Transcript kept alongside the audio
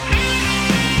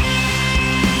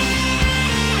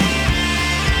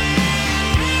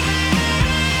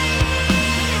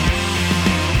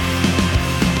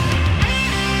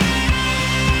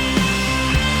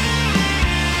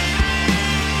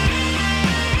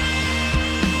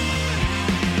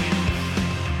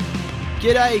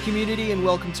G'day community and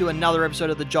welcome to another episode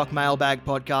of the Jock Mailbag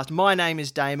podcast. My name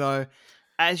is Damo.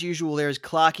 As usual, there is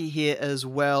Clarky here as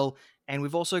well. And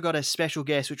we've also got a special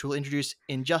guest, which we'll introduce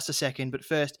in just a second. But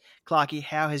first, Clarky,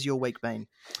 how has your week been?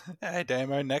 Hey,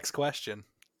 Damo, next question.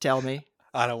 Tell me.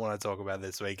 I don't want to talk about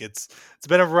this week. It's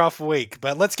been a rough week,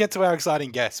 but let's get to our exciting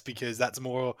guest because that's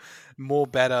more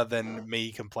better than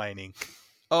me complaining.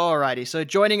 Alrighty, so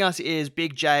joining us is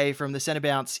Big J from the Centre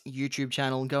Bounce YouTube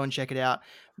channel. Go and check it out.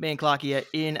 Me and Clarky are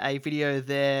in a video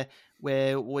there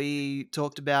where we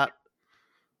talked about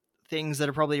things that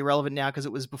are probably irrelevant now because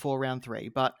it was before round 3,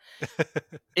 but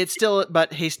he's still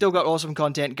got awesome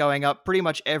content going up pretty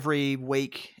much every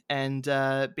week. And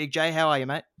Big J, how are you,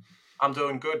 mate? I'm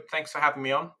doing good. Thanks for having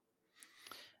me on.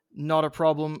 Not a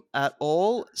problem at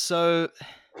all. So,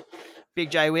 Big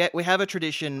J, we have a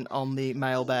tradition on the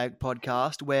Mailbag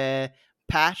podcast where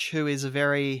Patch, who is a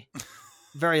very,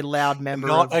 very loud member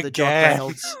of the Jock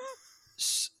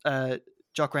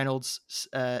Reynolds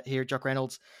here at Jock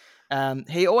Reynolds,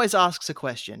 he always asks a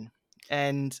question,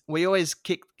 and we always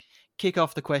kick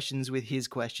off the questions with his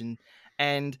question.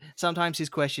 And sometimes his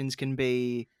questions can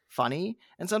be funny,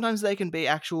 and sometimes they can be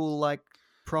actual, like,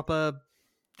 proper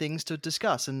things to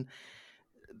discuss. And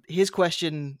his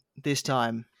question this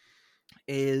time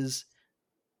is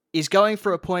going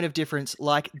for a point of difference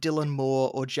like Dylan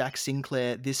Moore or Jack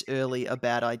Sinclair this early a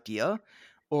bad idea,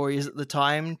 or is it the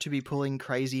time to be pulling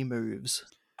crazy moves?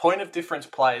 Point of difference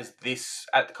players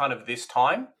at kind of this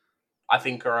time, I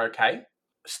think are okay.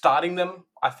 Starting them,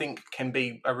 I think, can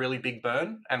be a really big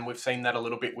burn, and we've seen that a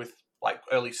little bit with like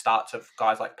early starts of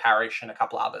guys like Parrish and a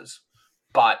couple others.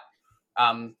 But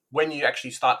when you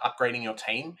actually start upgrading your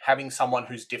team, having someone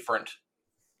who's different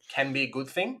can be a good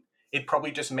thing. It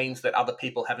probably just means that other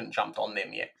people haven't jumped on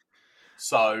them yet.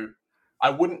 So I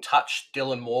wouldn't touch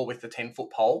Dylan Moore with the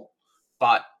 10-foot pole,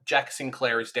 but Jack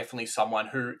Sinclair is definitely someone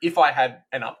who, if I had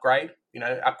an upgrade,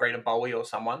 upgrade a Bowie or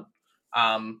someone,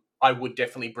 I would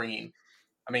definitely bring in.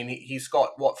 I mean, he's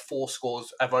got, 4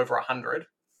 scores of over 100.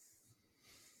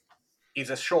 He's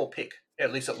a sure pick.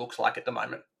 At least it looks like at the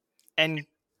moment. And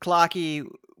Clarky,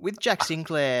 with Jack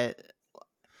Sinclair,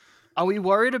 are we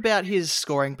worried about his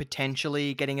scoring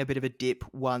potentially getting a bit of a dip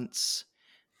once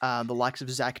the likes of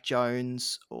Zach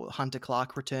Jones or Hunter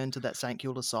Clark return to that St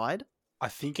Kilda side? I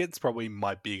think it's probably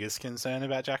my biggest concern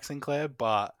about Jack Sinclair,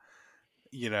 but,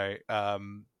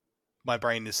 my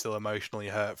brain is still emotionally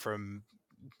hurt from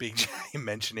Big J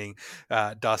mentioning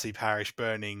Darcy Parish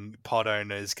burning pod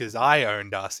owners because I own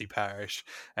Darcy Parish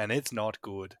and it's not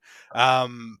good.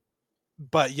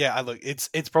 But yeah, look,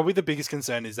 it's probably the biggest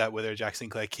concern is that whether Jack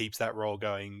Sinclair keeps that role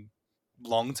going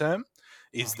long term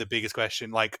is the biggest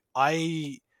question. Like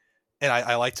I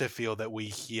like to feel that we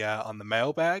here on the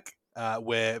mailbag,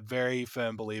 we're very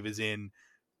firm believers in,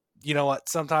 you know what,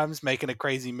 sometimes making a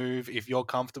crazy move, if you're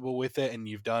comfortable with it and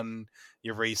you've done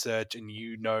your research and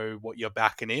you know what you're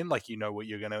backing in, like you know what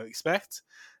you're going to expect,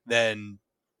 then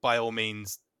by all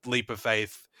means, leap of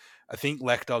faith. I think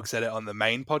Lek Dog said it on the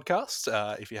main podcast,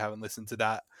 if you haven't listened to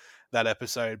that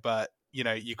episode. But,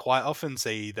 you quite often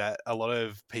see that a lot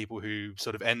of people who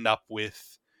sort of end up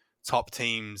with top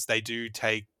teams, they do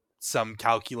take some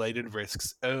calculated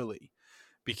risks early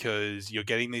because you're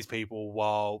getting these people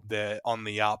while they're on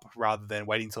the up rather than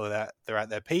waiting till they're at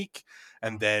their peak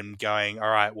and then going, all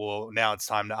right, well, now it's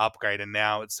time to upgrade and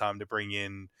now it's time to bring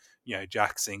in,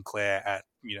 Jack Sinclair at,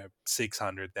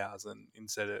 600,000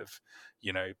 instead of,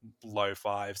 low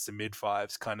 5s to mid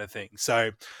 5s kind of thing.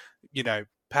 So,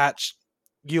 Patch,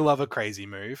 you love a crazy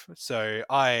move. So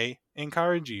I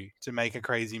encourage you to make a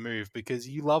crazy move because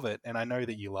you love it. And I know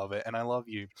that you love it and I love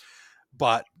you.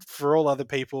 But for all other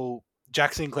people,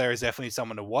 Jack Sinclair is definitely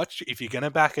someone to watch. If you're going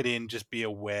to back it in, just be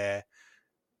aware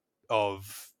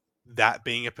of that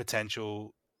being a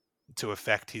potential to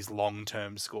affect his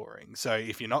long-term scoring. So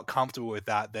if you're not comfortable with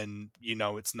that, then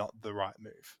it's not the right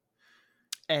move.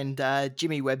 And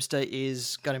Jimmy Webster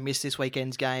is going to miss this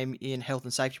weekend's game in health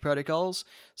and safety protocols.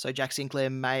 So Jack Sinclair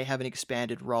may have an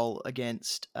expanded role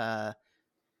against, I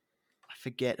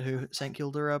forget who St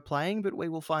Kilda are playing, but we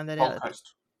will find that Gold out.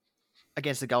 Coast.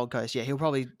 Against the Gold Coast. Yeah, he'll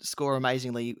probably score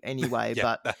amazingly anyway,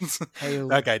 yeah, but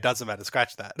okay, doesn't matter.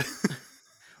 Scratch that.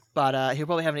 But he'll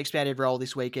probably have an expanded role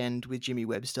this weekend with Jimmy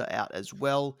Webster out as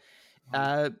well.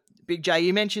 Big J,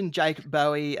 you mentioned Jake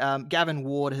Bowie. Gavin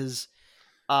Ward has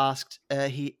asked,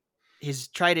 he's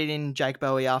traded in Jake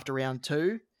Bowie after round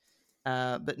 2,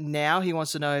 but now he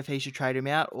wants to know if he should trade him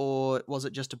out or was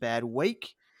it just a bad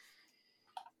week?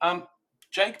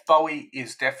 Jake Bowie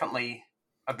is definitely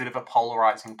a bit of a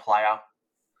polarizing player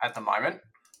at the moment.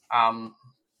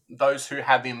 Those who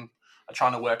have him are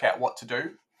trying to work out what to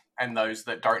do. and those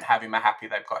that don't have him are happy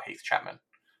they've got Heath Chapman,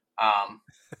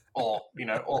 or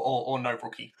no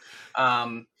rookie.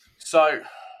 So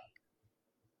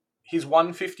his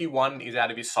 151 is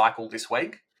out of his cycle this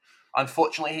week.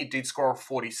 Unfortunately, he did score a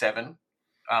 47,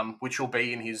 which will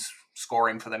be in his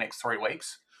scoring for the next 3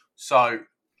 weeks. So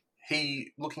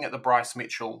looking at the Bryce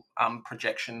Mitchell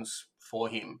projections for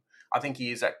him, I think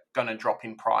he is going to drop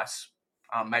in price,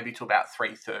 maybe to about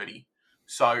 330.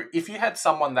 So if you had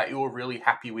someone that you were really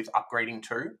happy with upgrading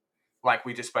to, like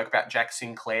we just spoke about Jack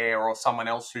Sinclair or someone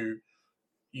else who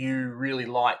you really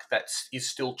like that is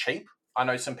still cheap. I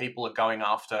know some people are going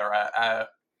after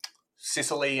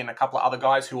Sicily and a couple of other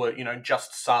guys who are,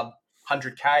 just sub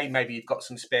 100K. Maybe you've got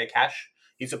some spare cash.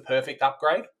 He's a perfect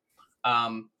upgrade.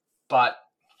 But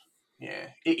yeah,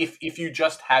 if you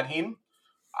just had him,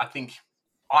 I think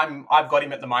I've got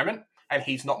him at the moment, and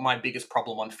he's not my biggest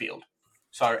problem on field.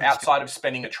 So outside of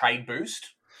spending a trade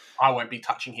boost, I won't be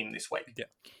touching him this week. Yeah,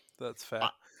 that's fair.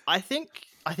 I think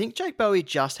Jake Bowie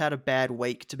just had a bad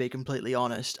week, to be completely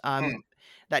honest.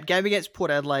 That game against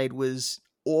Port Adelaide was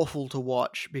awful to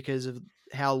watch because of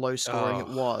how low scoring it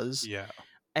was. Yeah.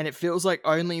 And it feels like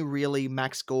only really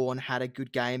Max Gawn had a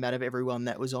good game out of everyone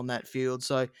that was on that field.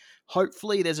 So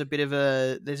hopefully there's a bit of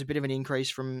an increase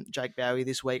from Jake Bowie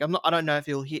this week. I don't know if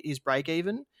he'll hit his break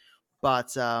even,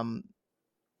 but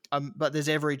there's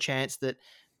every chance that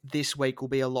this week will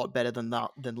be a lot better than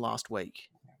last week.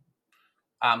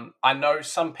 I know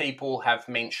some people have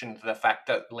mentioned the fact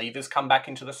that Lever's come back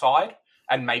into the side,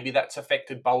 and maybe that's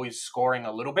affected Bowie's scoring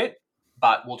a little bit,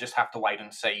 but we'll just have to wait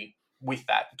and see with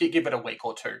that. Give it a week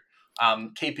or two.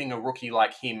 Keeping a rookie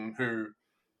like him who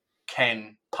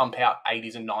can pump out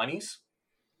 80s and 90s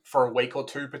for a week or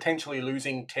two, potentially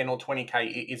losing 10 or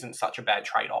 20K isn't such a bad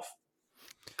trade-off.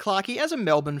 Clarkie, as a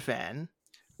Melbourne fan,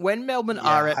 when Melbourne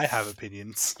I have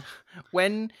opinions.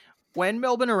 When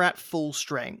Melbourne are at full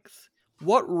strength,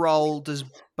 what role does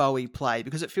Bowie play?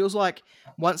 Because it feels like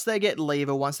once they get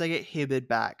Lever, once they get Hibberd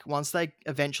back, once they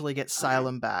eventually get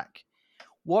Salem back,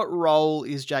 what role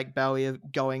is Jake Bowie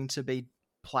going to be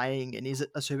playing, and is it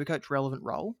a Supercoach relevant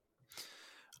role?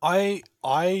 I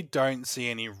don't see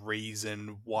any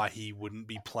reason why he wouldn't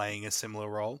be playing a similar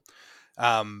role.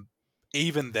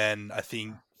 Even then, I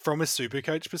think from a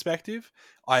Supercoach perspective,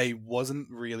 I wasn't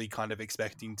really kind of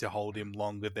expecting to hold him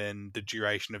longer than the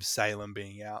duration of Salem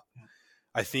being out.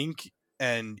 I think,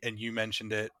 and you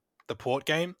mentioned it, the Port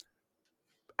game,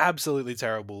 absolutely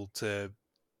terrible to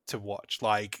watch.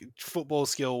 Like, football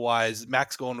skill wise,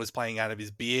 Max Gawn was playing out of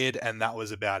his beard, and that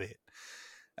was about it.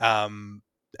 And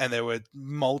there were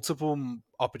multiple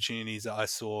opportunities that I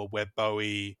saw where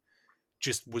Bowie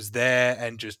just was there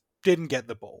and just didn't get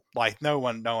the ball. Like, no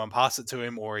one passed it to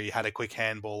him, or he had a quick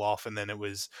handball off, and then it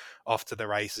was off to the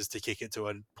races to kick it to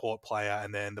a Port player,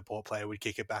 and then the Port player would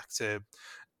kick it back to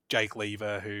Jake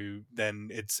Lever, who then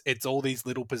it's all these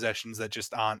little possessions that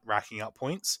just aren't racking up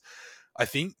points. I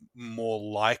think more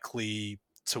likely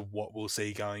to what we'll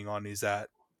see going on is that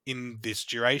in this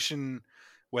duration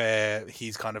where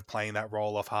he's kind of playing that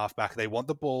role off halfback, they want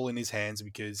the ball in his hands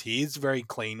because he is very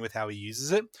clean with how he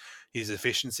uses it. His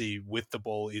efficiency with the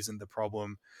ball isn't the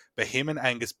problem, but him and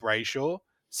Angus Brayshaw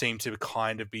seem to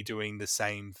kind of be doing the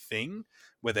same thing,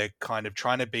 where they're kind of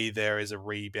trying to be there as a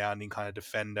rebounding kind of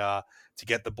defender to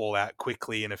get the ball out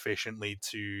quickly and efficiently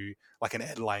to like an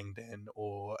Ed Langdon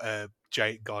or a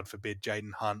God forbid,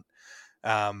 Jaden Hunt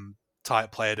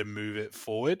type player to move it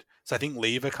forward. So I think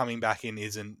Lever coming back in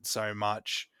isn't so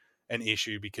much an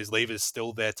issue because Lever's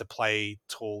still there to play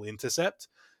tall intercept,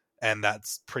 and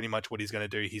that's pretty much what he's going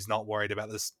to do. He's not worried about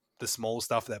the small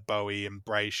stuff that Bowie and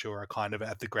Brayshaw are kind of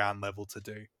at the ground level to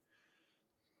do.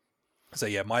 So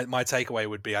yeah, my takeaway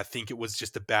would be I think it was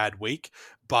just a bad week,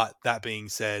 but that being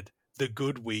said, the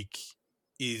good week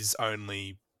is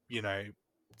only,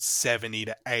 70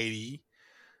 to 80,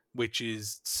 which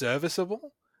is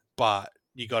serviceable, but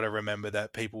you got to remember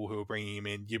that people who are bringing him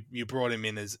in, you brought him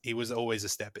in as he was always a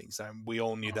stepping stone. We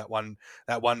all knew that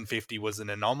 150 was an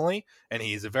anomaly, and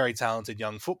he is a very talented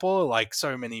young footballer, like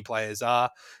so many players are,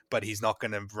 but he's not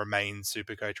going to remain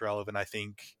Supercoach relevant, I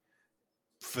think,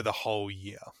 for the whole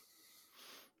year.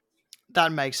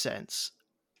 That makes sense.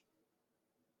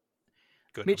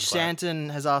 Good, Mitch Stanton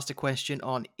has asked a question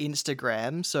on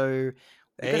Instagram. So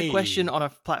we got a question on a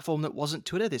platform that wasn't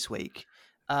Twitter this week.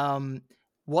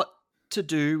 What to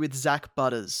do with Zach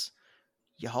Butters?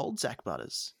 You hold Zach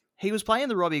Butters. He was playing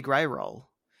the Robbie Gray role.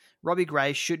 Robbie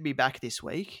Gray should be back this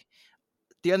week.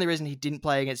 The only reason he didn't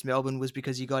play against Melbourne was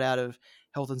because he got out of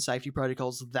health and safety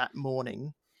protocols that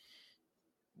morning.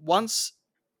 Once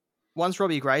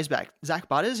Robbie Gray's back, Zach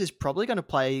Butters is probably going to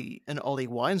play an Ollie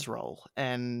Wines role.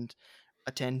 And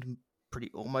attend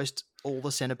almost all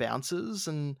the centre bounces,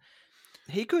 and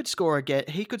he could score again.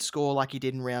 He could score like he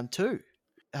did in round 2,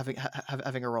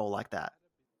 having a role like that.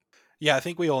 Yeah, I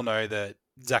think we all know that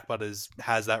Zach Butters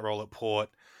has that role at Port,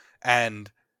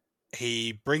 and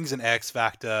he brings an X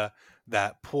factor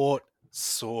that Port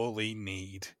sorely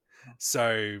need.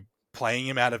 So playing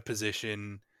him out of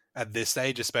position at this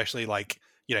stage, especially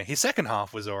his second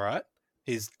half was all right.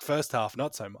 His first half,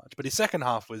 not so much, but his second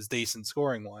half was decent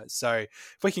scoring wise. So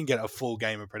if we can get a full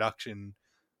game of production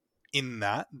in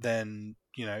that, then,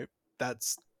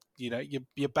 that's,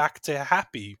 you're back to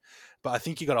happy. But I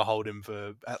think you got to hold him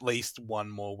for at least one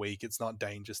more week. It's not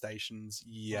danger stations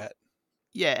yet.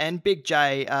 Yeah, and Big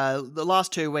J, the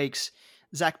last 2 weeks,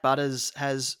 Zach Butters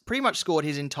has pretty much scored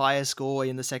his entire score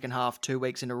in the second half 2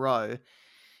 weeks in a row.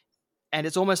 And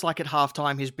it's almost like at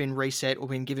halftime he's been reset or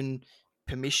been given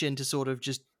permission to sort of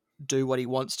just do what he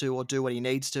wants to or do what he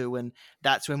needs to. And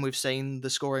that's when we've seen the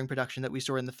scoring production that we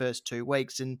saw in the first 2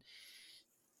 weeks. And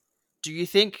do you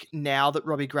think now that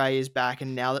Robbie Gray is back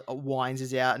and now that Wines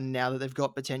is out and now that they've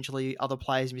got potentially other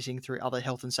players missing through other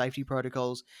health and safety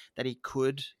protocols that he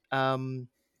could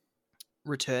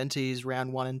return to his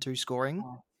round 1 and 2 scoring?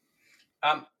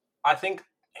 I think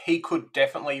he could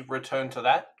definitely return to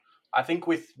that. I think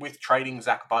with trading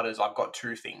Zach Butters, I've got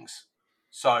 2 things.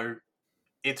 So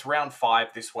it's round 5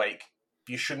 this week.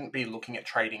 You shouldn't be looking at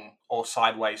trading or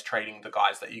sideways trading the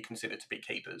guys that you consider to be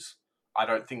keepers. I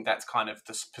don't think that's kind of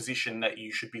the position that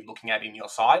you should be looking at in your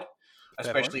side,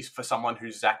 especially for someone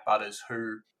who's Zach Butters,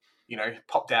 who,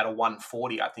 popped out a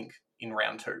 140, I think, in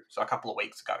round 2, so a couple of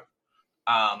weeks ago.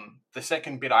 The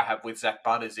second bit I have with Zach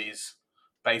Butters is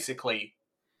basically,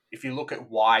 if you look at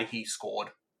why he scored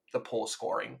the poor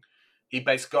scoring, he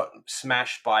basically got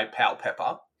smashed by Powell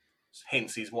Pepper,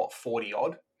 hence his 40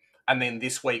 odd, and then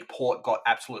this week Port got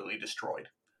absolutely destroyed.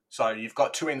 So you've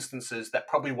got 2 instances that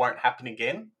probably won't happen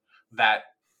again that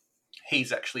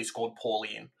he's actually scored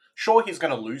poorly in. Sure, he's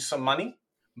going to lose some money,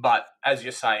 but as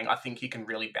you're saying, I think he can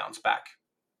really bounce back.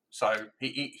 So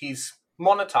he's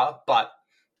monitor, but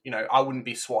I wouldn't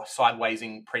be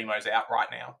sidewaysing Primos out right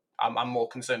now. I'm more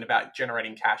concerned about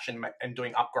generating cash and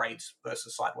doing upgrades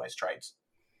versus sideways trades.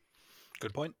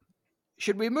 Good point.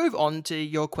 Should we move on to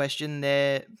your question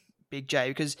there, Big J?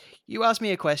 Because you asked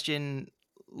me a question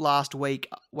last week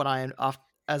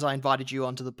as I invited you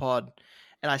onto the pod,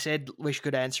 and I said we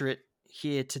could answer it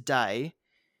here today.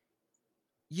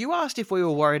 You asked if we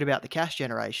were worried about the cash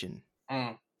generation.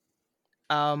 And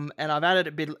I've added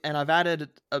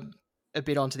a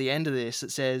bit onto the end of this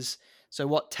that says, so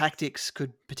what tactics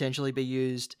could potentially be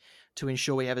used to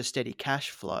ensure we have a steady cash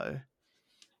flow?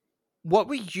 What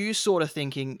were you sort of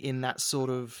thinking in that sort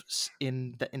of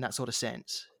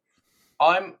sense?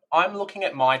 I'm looking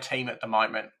at my team at the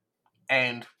moment,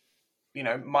 and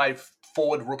my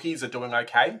forward rookies are doing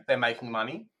okay. They're making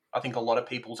money. I think a lot of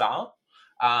people's are.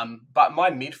 But my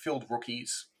midfield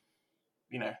rookies,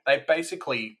 they're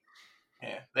basically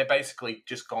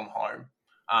just gone home.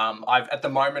 At the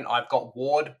moment I've got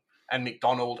Ward and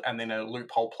McDonald and then a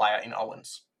loophole player in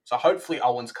Owens. So hopefully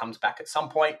Owens comes back at some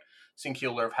point.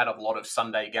 Singular have had a lot of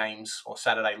Sunday games or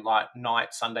Saturday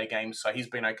night Sunday games, so he's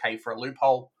been okay for a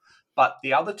loophole. But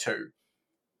the other 2,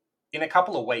 in a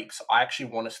couple of weeks, I actually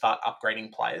want to start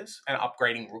upgrading players and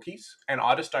upgrading rookies, and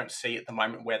I just don't see at the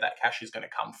moment where that cash is going to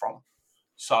come from.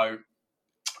 So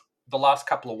the last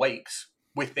couple of weeks,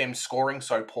 with them scoring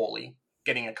so poorly,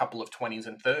 getting a couple of 20s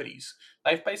and 30s,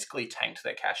 they've basically tanked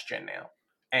their cash gen now.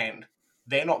 And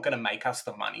they're not going to make us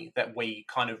the money that we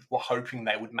kind of were hoping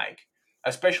they would make,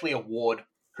 especially a Ward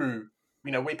who,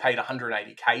 we paid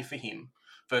 180k for him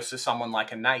versus someone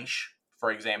like a Naish,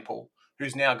 for example,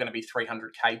 who's now going to be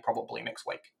 300k probably next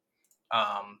week.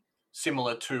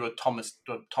 Similar to a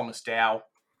Thomas Dow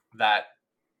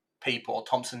or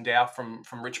Thompson Dow from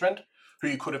Richmond, who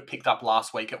you could have picked up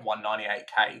last week at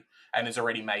 198k and has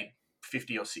already made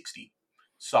 50 or 60.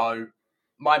 So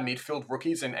my midfield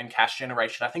rookies and cash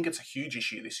generation, I think it's a huge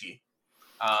issue this year.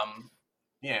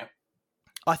 Yeah.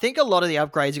 I think a lot of the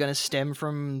upgrades are going to stem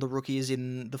from the rookies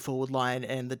in the forward line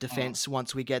and the defense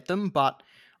once we get them. But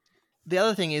the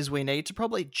other thing is we need to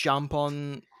probably jump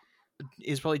on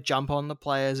the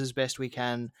players as best we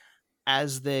can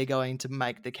as they're going to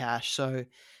make the cash. So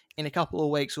in a couple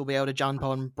of weeks, we'll be able to jump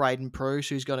on Braden Pruce,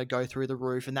 who's going to go through the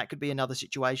roof. And that could be another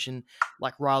situation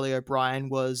like Riley O'Brien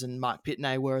was and Mark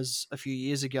Pitney was a few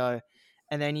years ago.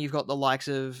 And then you've got the likes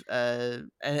of,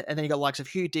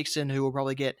 Hugh Dixon, who will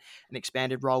probably get an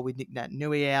expanded role with Nick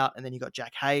Naitanui out. And then you've got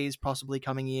Jack Hayes possibly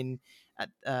coming in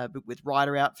with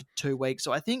Ryder out for 2 weeks.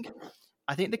 So I think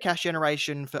I think the cash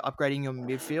generation for upgrading your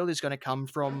midfield is going to come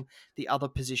from the other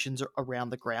positions around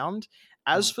the ground.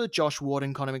 As for Josh Ward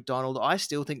and Connor McDonald, I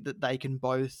still think that they can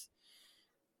both,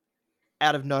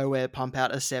 out of nowhere, pump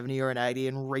out a 70 or an 80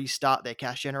 and restart their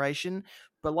cash generation.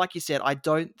 But like you said, I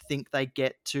don't think they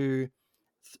get to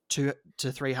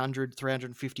 300,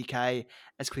 350k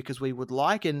as quick as we would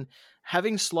like. And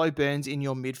having slow burns in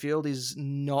your midfield is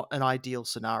not an ideal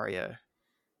scenario.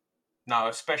 No,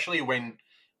 especially when,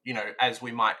 as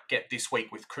we might get this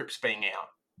week with Cripps being out,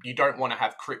 you don't want to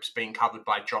have Cripps being covered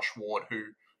by Josh Ward, who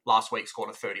last week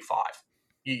scored a 35.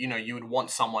 You would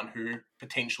want someone who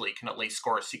potentially can at least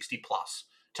score a 60 plus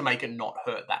to make it not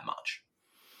hurt that much.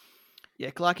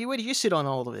 Yeah, Clarky, where do you sit on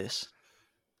all of this?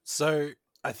 So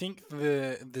I think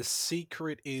the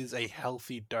secret is a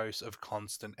healthy dose of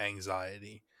constant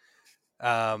anxiety.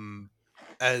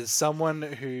 As someone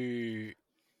who,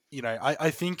 I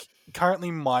think currently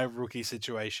my rookie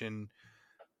situation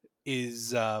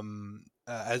is,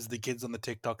 as the kids on the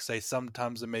TikTok say,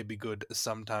 sometimes it may be good,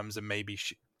 sometimes it may be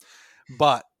shit.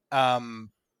 But,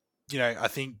 I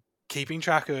think keeping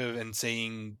track of and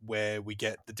seeing where we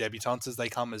get the debutants as they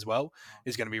come as well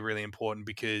is going to be really important,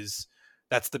 because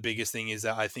that's the biggest thing, is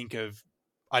that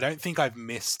I don't think I've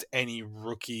missed any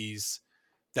rookies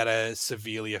that are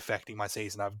severely affecting my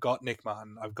season. I've got Nick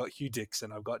Martin, I've got Hugh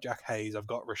Dixon, I've got Jack Hayes, I've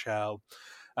got Rochelle,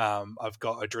 I've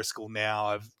got O'Driscoll now,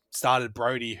 I've started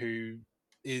Brody, who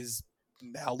is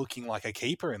now looking like a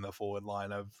keeper in the forward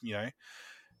line of,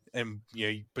 and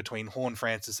between Horn,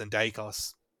 Francis and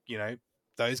Dacos,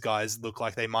 those guys look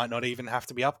like they might not even have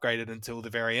to be upgraded until the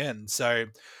very end. So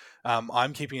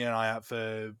I'm keeping an eye out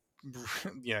for,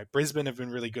 Brisbane have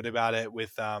been really good about it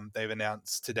with, they've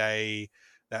announced today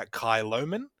that Kai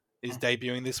Lohman is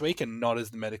debuting this week and not as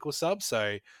the medical sub.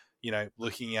 So,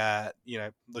 looking at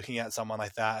someone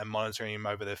like that and monitoring him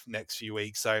over the next few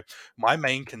weeks. So my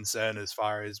main concern as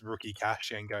far as rookie cash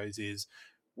gen goes is,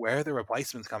 where are the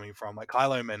replacements coming from? Like Kai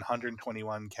Lohman,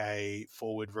 121k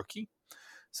forward rookie.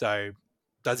 So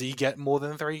does he get more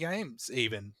than 3 games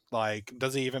even? Like,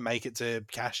 does he even make it to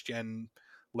cash gen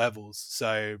levels?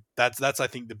 So that's I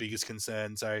think the biggest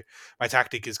concern. So my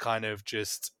tactic is kind of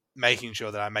just making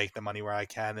sure that I make the money where I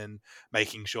can, and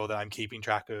making sure that I'm keeping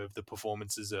track of the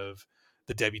performances of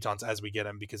the debutants as we get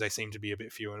them, because they seem to be a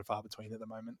bit few and far between at the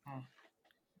moment.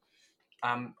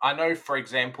 I know, for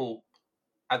example,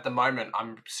 at the moment,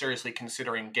 I'm seriously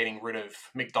considering getting rid of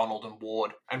McDonald and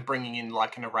Ward and bringing in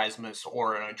like an Erasmus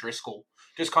or an O'Driscoll,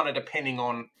 just kind of depending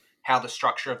on how the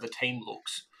structure of the team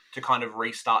looks, to kind of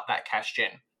restart that cash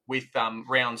gen, with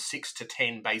rounds 6 to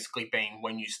 10 basically being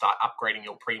when you start upgrading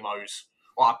your primos,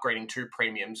 or upgrading to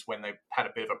premiums when they've had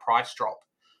a bit of a price drop.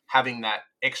 Having that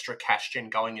extra cash gen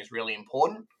going is really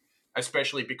important,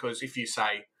 especially because if you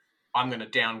say, I'm going to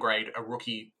downgrade a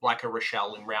rookie like a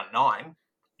Rochelle in round 9,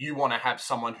 you want to have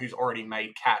someone who's already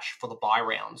made cash for the buy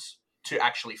rounds to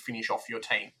actually finish off your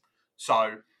team.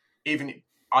 So even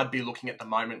I'd be looking at the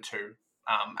moment to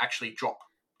actually drop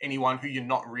anyone who you're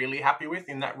not really happy with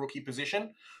in that rookie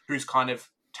position, who's kind of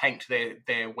tanked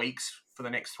their weeks for the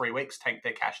next 3 weeks, tanked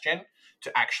their cash gen,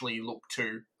 to actually look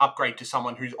to upgrade to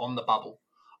someone who's on the bubble.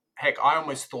 Heck, I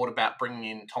almost thought about bringing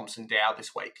in Thompson Dow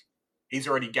this week. He's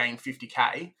already gained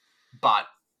 50k, but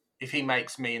if he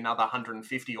makes me another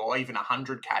 150 or even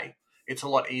 100k, it's a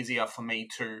lot easier for me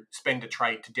to spend a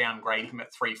trade to downgrade him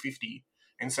at 350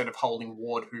 instead of holding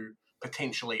Ward, who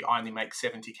potentially I only make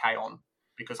 70k on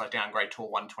because I downgrade to a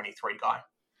 123 guy.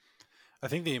 I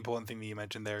think the important thing that you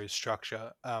mentioned there is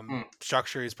structure.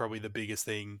 Structure is probably the biggest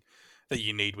thing that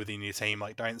you need within your team.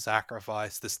 Like, don't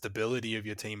sacrifice the stability of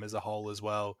your team as a whole as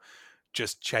well,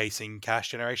 just chasing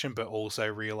cash generation, but also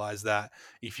realize that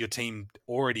if your team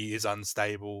already is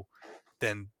unstable,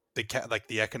 then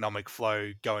the economic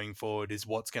flow going forward is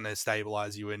what's going to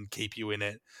stabilize you and keep you in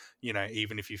it.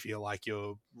 Even if you feel like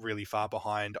you're really far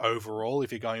behind overall,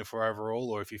 if you're going for overall,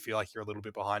 or if you feel like you're a little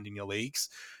bit behind in your leagues,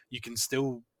 you can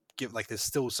still there's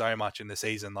still so much in the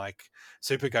season. Like,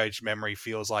 Supercoach memory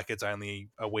feels like it's only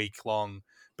a week long,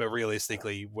 but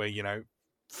realistically we're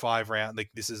 5 round, like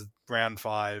this is round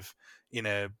 5 in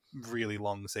a really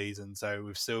long season, so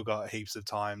we've still got heaps of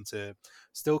time to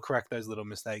still correct those little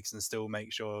mistakes and still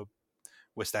make sure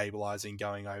we're stabilizing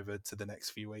going over to the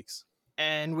next few weeks.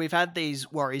 And we've had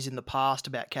these worries in the past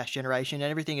about cash generation,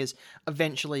 and everything is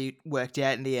eventually worked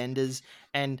out in the end.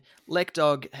 And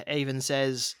Lekdog even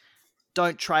says,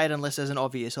 don't trade unless there's an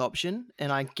obvious option.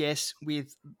 And I guess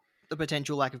with the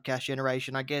potential lack of cash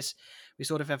generation, I guess we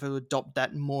sort of have to adopt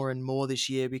that more and more this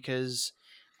year, because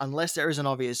unless there is an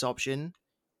obvious option,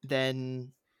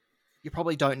 then you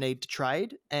probably don't need to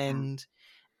trade. And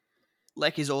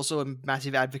Lek is also a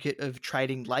massive advocate of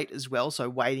trading late as well, so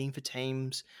waiting for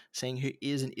teams, seeing who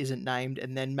is and isn't named,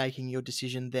 and then making your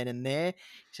decision then and there,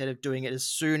 instead of doing it as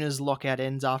soon as lockout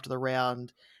ends after the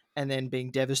round, and then being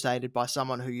devastated by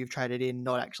someone who you've traded in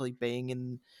not actually being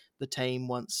in the team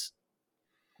once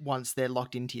they're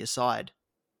locked into your side.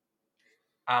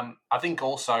 I think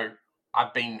also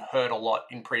I've been hurt a lot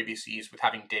in previous years with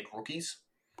having dead rookies,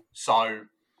 so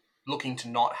looking to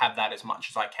not have that as much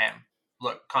as I can.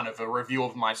 Look, kind of a review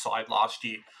of my side last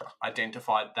year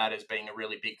identified that as being a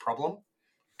really big problem.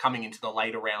 Coming into the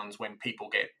later rounds when people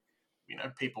get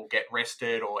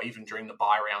rested, or even during the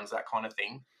bye rounds, that kind of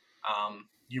thing.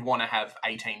 You want to have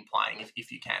 18 playing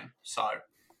if you can. So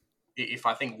if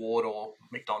I think Ward or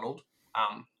McDonald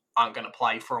aren't going to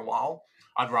play for a while,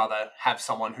 I'd rather have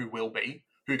someone who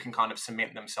can kind of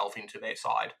cement themselves into their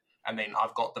side, and then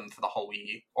I've got them for the whole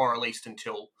year, or at least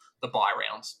until the bye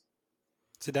rounds.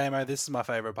 So, Damo, this is my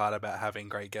favourite part about having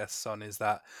great guests on, is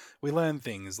that we learn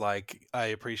things like, I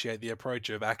appreciate the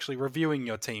approach of actually reviewing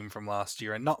your team from last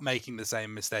year and not making the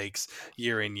same mistakes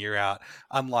year in, year out,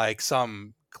 unlike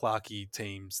some Clarky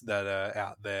teams that are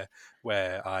out there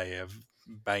where I have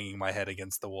banging my head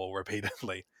against the wall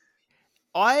repeatedly.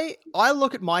 I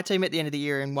look at my team at the end of the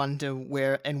year and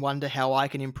wonder how I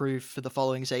can improve for the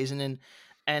following season,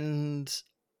 and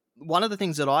one of the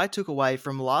things that I took away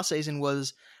from last season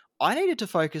was I needed to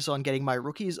focus on getting my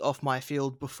rookies off my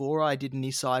field before I did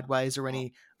any sideways or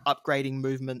any upgrading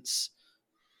movements,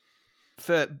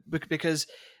 because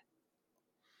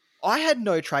I had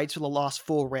no trades for the last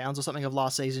 4 rounds or something of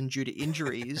last season due to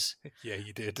injuries. Yeah,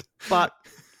 you did. But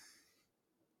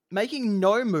making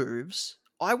no moves,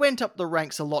 I went up the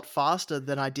ranks a lot faster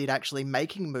than I did actually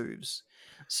making moves.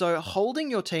 So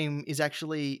holding your team is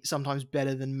actually sometimes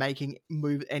better than making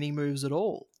any moves at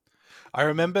all. I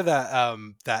remember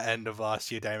that end of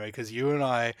last year, Damo, because you and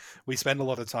I, we spend a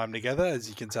lot of time together, as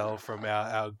you can tell from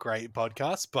our great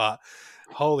podcast. But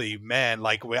holy man,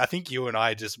 I think you and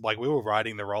I just we were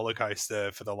riding the roller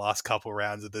coaster for the last couple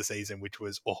rounds of the season, which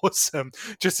was awesome.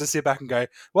 Just to sit back and go,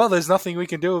 well, there's nothing we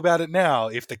can do about it now.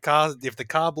 If the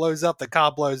car blows up, the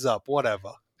car blows up.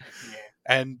 Whatever. Yeah.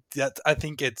 And that, I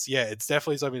think it's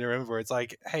definitely something to remember. It's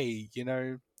like, hey,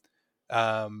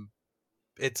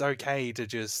 it's okay to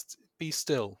just be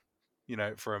still,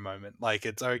 for a moment. Like,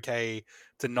 it's okay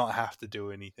to not have to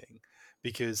do anything,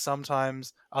 because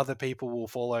sometimes other people will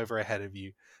fall over ahead of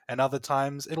you, and other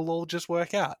times it'll all just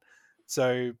work out.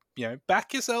 So,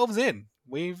 back yourselves in.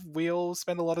 We all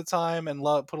spend a lot of time and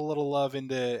put a little love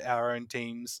into our own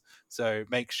teams. So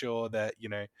make sure that,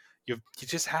 you're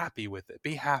just happy with it.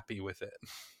 Be happy with it.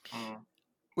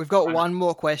 We've got one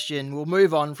more question. We'll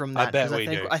move on from that. I bet we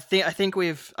do. I think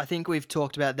we've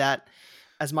talked about that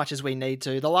as much as we need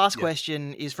to. The last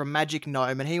question is from Magic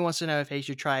Gnome, and he wants to know if he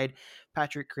should trade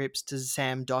Patrick Cripps to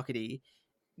Sam Doherty.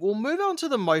 We'll move on to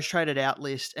the most traded out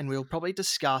list, and we'll probably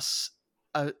discuss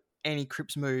any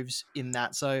Cripps moves in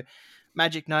that. So,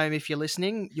 Magic Gnome, if you're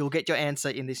listening, you'll get your answer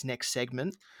in this next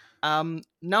segment.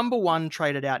 Number 1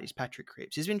 traded out is Patrick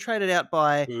Cripps. He's been traded out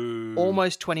by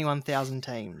almost 21,000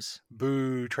 teams.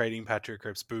 Boo, trading Patrick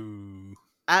Cripps. Boo.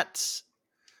 At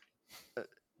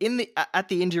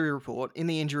the injury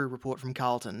report from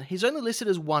Carlton, he's only listed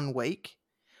as 1 week.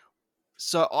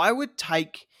 So I would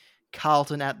take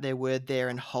Carlton at their word there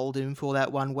and hold him for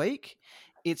that 1 week.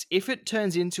 It's if it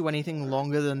turns into anything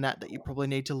longer than that you probably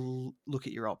need to look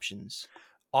at your options.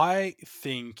 I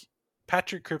think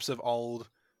Patrick Cripps of old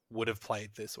would have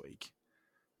played this week.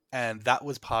 And that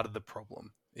was part of the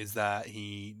problem, is that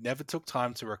he never took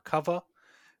time to recover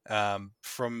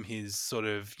from his sort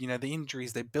of, the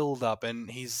injuries, they build up, and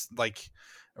he's like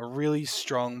a really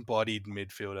strong-bodied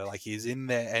midfielder. Like, he's in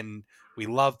there, and we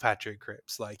love Patrick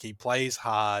Cripps. Like, he plays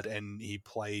hard and he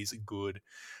plays good.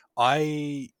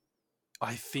 I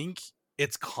think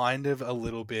it's kind of a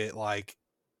little bit like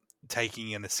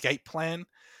taking an escape plan,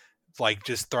 like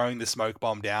just throwing the smoke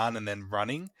bomb down and then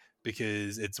running,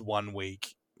 because it's 1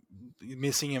 week.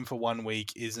 Missing him for 1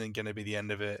 week isn't going to be the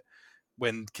end of it,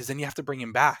 because then you have to bring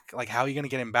him back. Like, how are you going to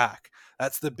get him back?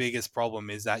 That's the biggest problem,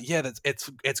 is that,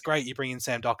 it's great you bring in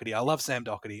Sam Doherty. I love Sam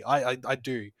Doherty. I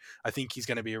do. I think he's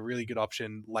going to be a really good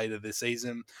option later this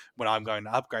season when I'm going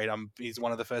to upgrade. He's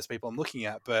one of the first people I'm looking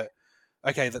at, but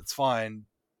okay, that's fine.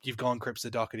 You've gone Cripps to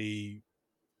Doherty.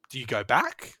 Do you go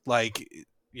back?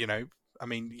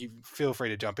 You feel free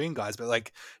to jump in, guys, but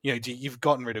you've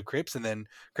gotten rid of Cripps, and then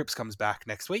Cripps comes back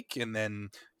next week, and then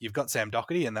you've got Sam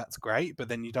Doherty, and that's great, but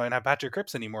then you don't have Patrick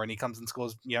Cripps anymore, and he comes and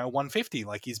scores, 150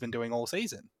 like he's been doing all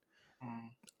season.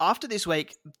 After this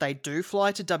week, they do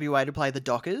fly to WA to play the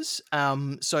Dockers,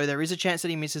 so there is a chance that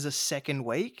he misses a second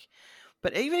week,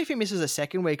 But even if he misses a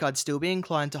second week, I'd still be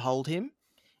inclined to hold him.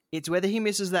 It's whether he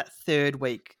misses that third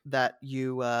week that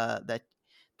you that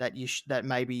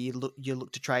maybe you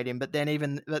look to trade him. But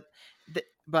then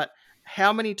but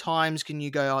how many times can you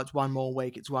go? Oh, it's one more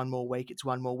week. It's one more week. It's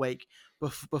one more week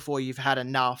before you've had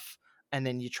enough, and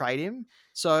then you trade him.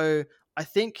 So I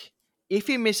think if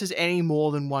he misses any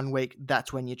more than 1 week,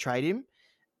 that's when you trade him,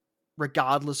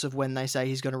 regardless of when they say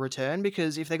he's going to return.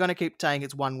 Because if they're going to keep saying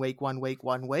it's 1 week, 1 week,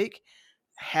 1 week,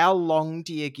 how long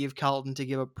do you give Carlton to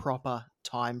give a proper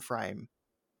time frame?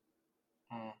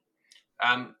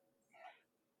 I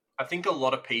think a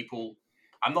lot of people,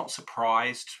 I'm not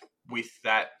surprised with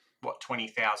that,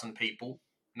 20,000 people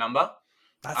number.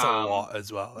 That's a lot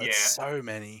as well. That's so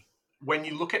many. When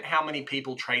you look at how many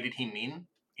people traded him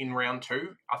in round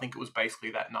 2, I think it was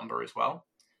basically that number as well.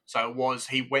 So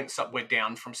he went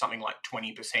down from something like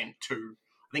 20% to,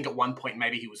 I think at one point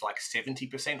maybe he was like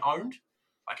 70% owned.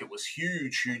 Like it was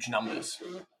huge, huge numbers.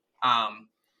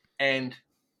 And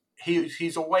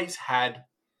he's always had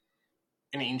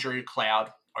an injury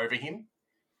cloud over him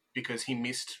because he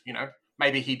missed,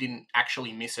 maybe he didn't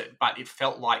actually miss it, but it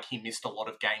felt like he missed a lot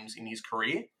of games in his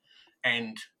career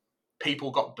and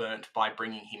people got burnt by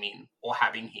bringing him in or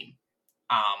having him.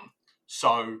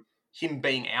 So him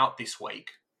being out this week,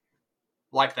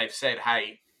 like they've said,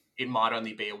 hey, it might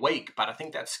only be a week, but I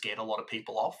think that scared a lot of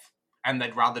people off and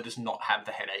they'd rather just not have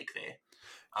the headache there.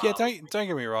 Yeah, don't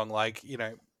get me wrong. Like,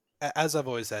 as I've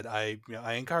always said, I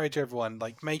encourage everyone,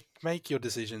 like, make your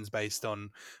decisions based on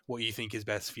what you think is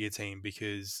best for your team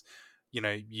because,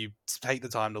 you take the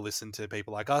time to listen to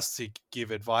people like us to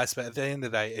give advice, but at the end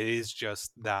of the day, it is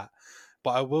just that.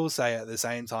 But I will say at the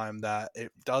same time that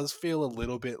it does feel a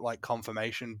little bit like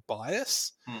confirmation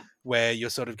bias, where you're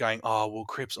sort of going, oh, well,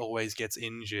 Cripps always gets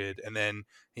injured, and then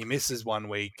he misses 1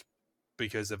 week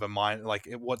because of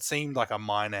what seemed like a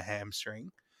minor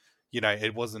hamstring.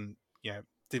 It wasn't,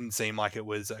 didn't seem like it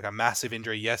was like a massive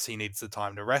injury. Yes, he needs the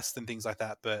time to rest and things like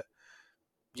that, but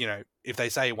if they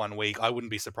say 1 week, I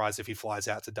wouldn't be surprised if he flies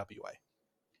out to WA.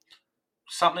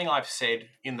 Something I've said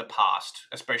in the past,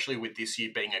 especially with this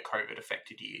year being a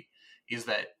COVID-affected year, is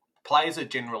that players are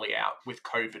generally out with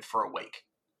COVID for a week.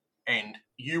 And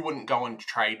you wouldn't go and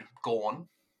trade Gawn,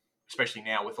 especially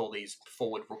now with all these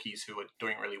forward rookies who are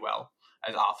doing really well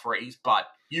as R3s, but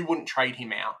you wouldn't trade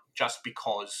him out just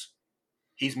because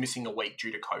he's missing a week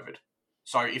due to COVID.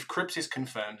 So if Cripps is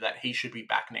confirmed that he should be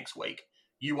back next week,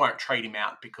 you won't trade him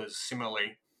out because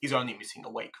similarly, he's only missing a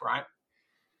week, right?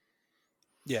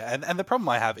 Yeah, and the problem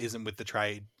I have isn't with the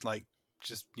trade, like,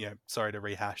 just, sorry to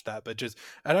rehash that, but just,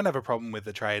 I don't have a problem with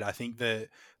the trade. I think the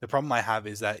problem I have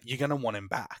is that you're going to want him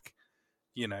back.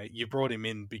 You brought him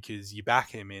in because you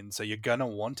back him in, so you're going to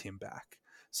want him back.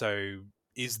 So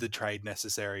is the trade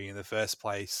necessary in the first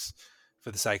place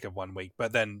for the sake of 1 week?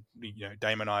 But then,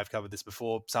 Dame and I have covered this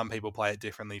before. Some people play it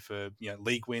differently for,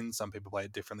 league wins. Some people play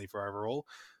it differently for overall,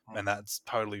 and that's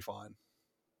totally fine.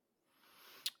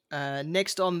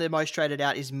 Next on the most traded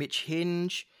out is Mitch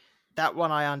Hinge. That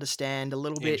one I understand a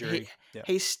little bit.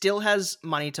 He still has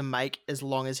money to make as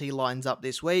long as he lines up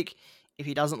this week. If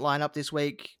he doesn't line up this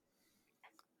week,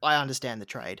 I understand the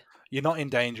trade. You're not in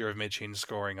danger of Mitch Hinge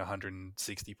scoring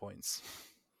 160 points.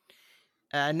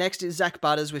 Next is Zach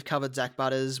Butters. We've covered Zach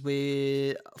Butters.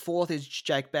 Fourth is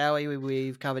Jake Bowie.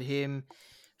 We've covered him.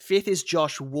 Fifth is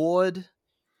Josh Ward.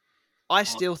 I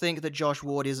still think that Josh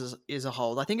Ward is a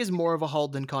hold. I think is more of a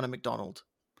hold than Connor McDonald.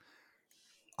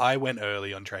 I went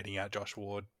early on trading out Josh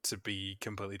Ward, to be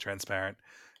completely transparent,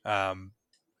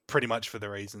 pretty much for the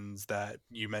reasons that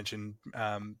you mentioned,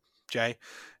 Jay.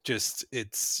 Just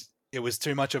it was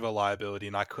too much of a liability,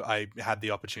 and I had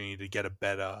the opportunity to get a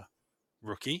better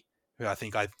rookie. Who I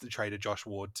think I traded Josh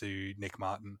Ward to Nick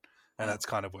Martin. And that's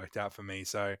kind of worked out for me.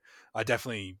 So I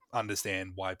definitely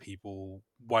understand why people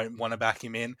won't want to back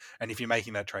him in. And if you're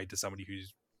making that trade to somebody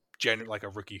who's like a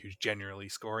rookie who's generally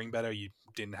scoring better, you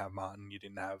didn't have Martin, you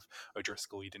didn't have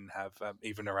O'Driscoll, you didn't have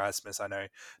even Erasmus. I know,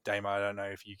 Damo, I don't know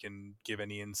if you can give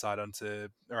any insight onto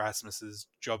Erasmus's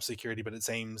job security, but it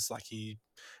seems like he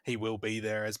will be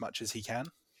there as much as he can.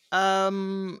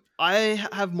 I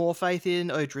have more faith in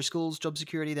O'Driscoll's job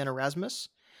security than Erasmus.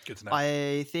 Good to know.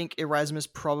 I think Erasmus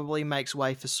probably makes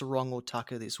way for Sarong or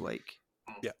Tucker this week.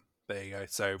 Yeah, there you go.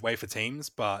 So way for teams,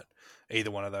 but either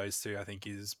one of those two I think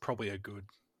is probably a good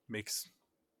mix.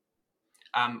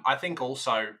 I think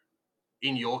also,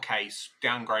 in your case,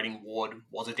 downgrading Ward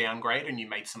was a downgrade and you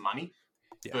made some money.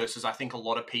 Yeah. Versus I think a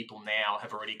lot of people now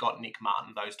have already got Nick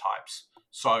Martin, those types.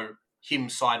 So him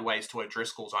sideways to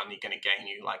O'Driscoll's only going to gain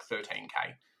you like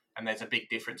 13k. And there's a big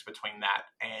difference between that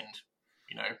and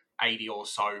 80 or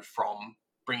so from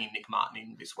bringing Nick Martin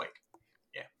in this week.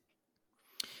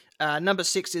 Number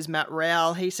 6 is Matt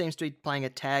Rowell. He seems to be playing a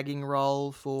tagging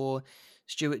role for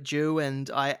Stuart Dew, and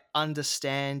I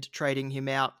understand trading him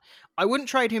out. I wouldn't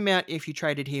trade him out if you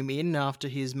traded him in after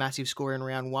his massive score in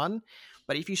round 1,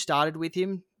 but if you started with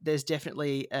him, there's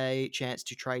definitely a chance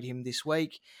to trade him this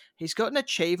week. He's got an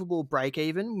achievable break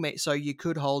even, so you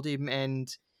could hold him,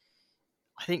 and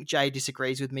I think Jay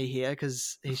disagrees with me here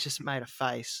because he's just made a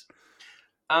face.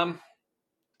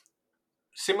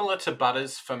 Similar to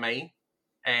Butters for me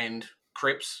and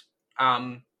Cripps,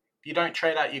 you don't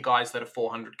trade out your guys that are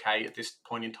 400k at this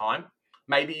point in time.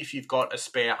 Maybe if you've got a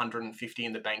spare 150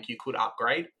 in the bank, you could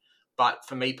upgrade. But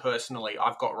for me personally,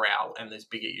 I've got Rowell and there's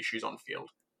bigger issues on field.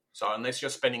 So unless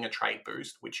you're spending a trade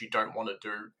boost, which you don't want to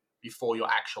do before you're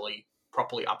actually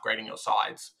properly upgrading your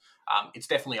sides, it's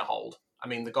definitely a hold. I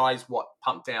mean, the guy's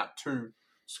pumped out 2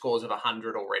 scores of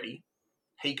 100 already.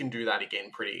 He can do that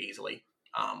again pretty easily.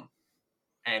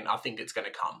 And I think it's going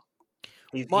to come.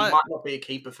 He might not be a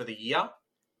keeper for the year,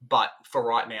 but for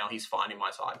right now, he's fine in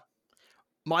my side.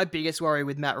 My biggest worry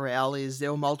with Matt Rowell is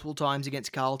there were multiple times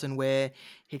against Carlton where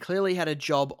he clearly had a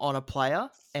job on a player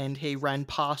and he ran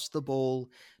past the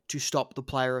ball to stop the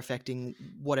player affecting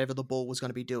whatever the ball was going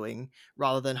to be doing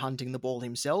rather than hunting the ball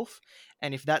himself.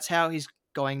 And if that's how he's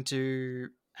going to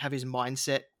have his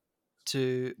mindset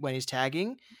to when he's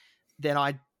tagging, then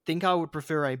I think I would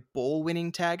prefer a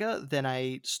ball-winning tagger than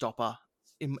a stopper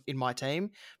in my team,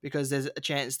 because there's a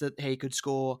chance that he could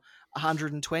score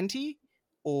 120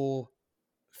 or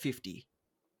 50.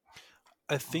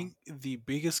 I think the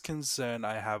biggest concern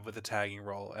I have with the tagging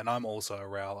role, and I'm also a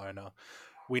Rowell owner,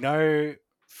 we know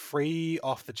free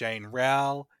off the chain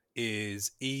Rowell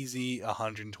is easy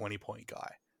 120 point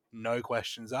guy. No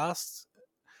questions asked.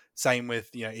 Same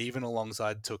with, even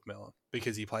alongside Touk Miller,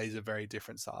 because he plays a very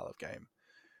different style of game.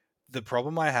 The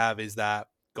problem I have is that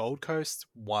Gold Coast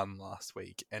won last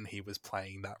week and he was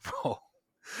playing that role.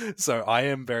 So I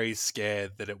am very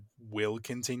scared that it will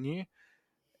continue.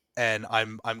 And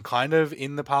I'm kind of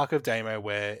in the park of Damo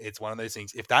where it's one of those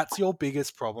things. If that's your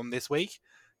biggest problem this week,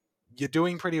 you're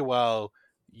doing pretty well.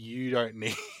 You don't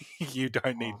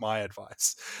need my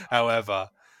advice. However,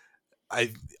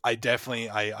 I definitely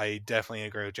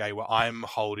agree with Jay where I'm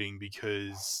holding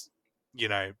because,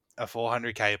 a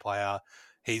 400k player,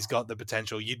 he's got the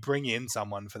potential. You'd bring in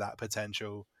someone for that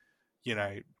potential,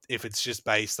 if it's just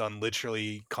based on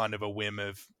literally kind of a whim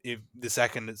of if the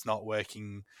second it's not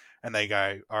working and they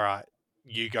go, all right,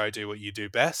 you go do what you do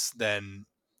best, then,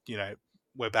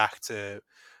 we're back to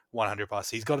 100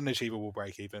 plus. He's got an achievable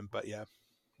break even, but yeah.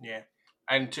 Yeah.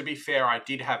 And to be fair, I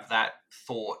did have that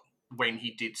thought when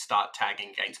he did start tagging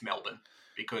against Melbourne,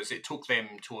 because it took them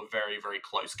to a very, very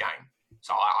close game.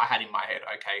 So I had in my head,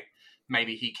 okay,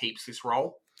 maybe he keeps this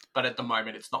role, but at the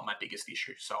moment it's not my biggest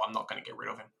issue, so I'm not going to get rid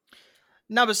of him.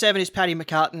 Number 7 is Paddy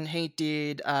McCartan. He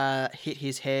did hit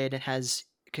his head and has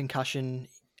concussion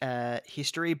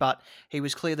history, but he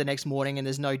was clear the next morning and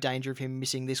there's no danger of him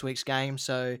missing this week's game.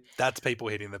 So that's people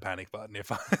hitting the panic button.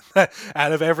 If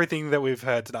out of everything that we've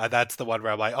heard tonight, that's the one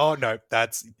where I'm like, oh no,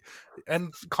 that's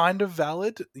and kind of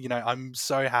valid. I'm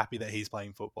so happy that he's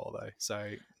playing football though.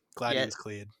 So glad he was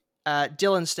cleared.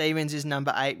 Dylan Stevens is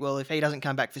number 8. Well, if he doesn't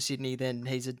come back for Sydney, then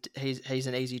he's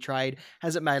an easy trade.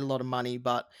 Hasn't made a lot of money,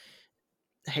 but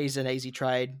he's an easy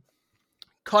trade.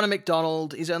 Connor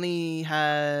McDonald, he's only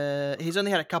had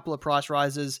a couple of price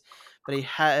rises, but he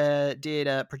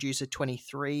did produce a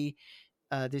 23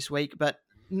 this week. But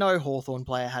no Hawthorn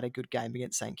player had a good game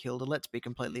against St Kilda. Let's be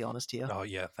completely honest here. Oh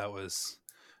yeah, that was.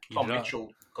 Tom Mitchell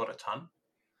got a ton.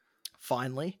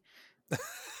 Finally.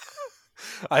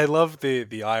 I love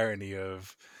the irony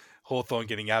of Hawthorn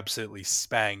getting absolutely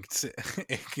spanked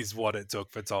is what it took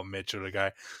for Tom Mitchell to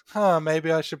go,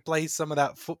 maybe I should play some of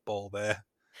that football there.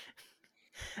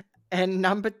 And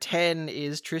number 10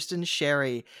 is Tristan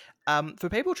Sherry. For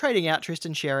people trading out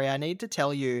Tristan Sherry, I need to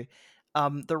tell you,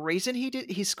 the reason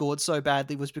he scored so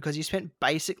badly was because he spent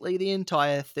basically the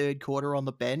entire third quarter on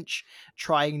the bench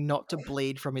trying not to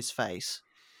bleed from his face.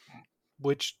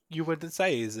 Which you would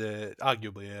say is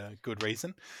arguably a good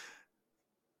reason.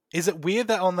 Is it weird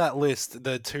that on that list,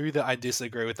 the two that I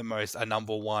disagree with the most are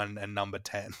number 1 and number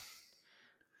 10?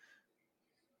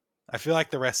 I feel like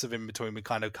the rest of in between we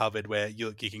kind of covered where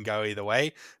you can go either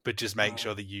way, but just make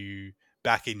sure that you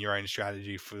back in your own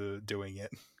strategy for doing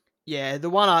it. Yeah, the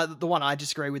one I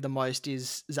disagree with the most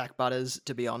is Zach Butters,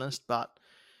 to be honest. But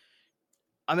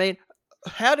I mean,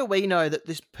 how do we know that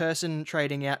this person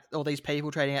trading out, or these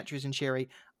people trading out Tristan Sherry,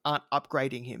 aren't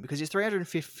upgrading him? Because he's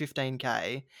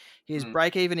 315k, his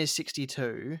break even is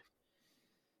 62.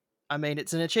 I mean,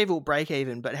 it's an achievable break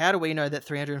even, but how do we know that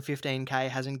 315k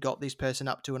hasn't got this person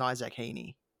up to an Isaac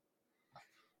Heaney?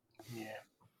 Yeah.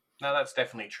 No, that's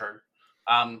definitely true.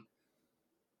 I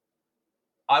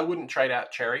wouldn't trade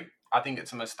out Cherry. I think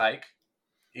it's a mistake.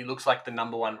 He looks like the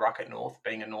number one ruck at North,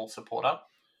 being a North supporter.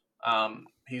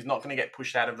 He's not going to get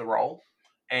pushed out of the role.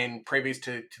 And previous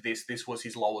to this was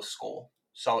his lowest score.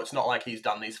 So it's not like he's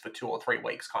done this for 2 or 3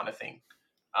 weeks kind of thing.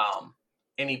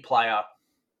 Any player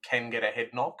can get a head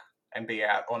knock and be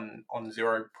out on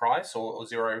zero price or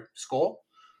zero score.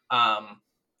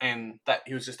 And that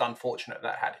he was just unfortunate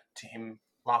that had to him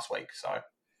last week. So,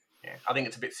 yeah, I think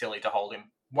it's a bit silly to hold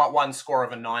him. One score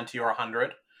of a 90 or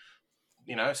 100,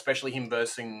 especially him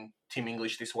versus Tim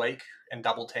English this week and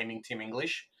double teaming Tim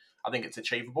English, I think it's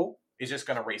achievable. He's just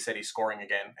going to reset his scoring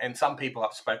again. And some people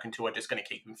I've spoken to are just going to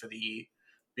keep him for the year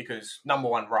because number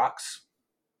one rucks,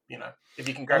 if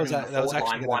you can grab him in the forward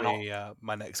line, why not? Be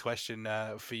my next question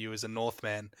for you as a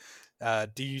Northman.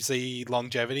 Do you see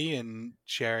longevity in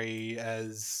Cherry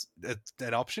as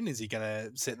an option? Is he going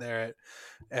to sit there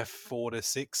at F4 to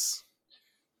 6?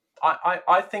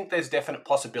 I think there's definite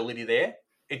possibility there.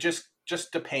 It just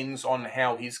depends on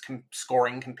how his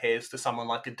scoring compares to someone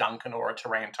like a Duncan or a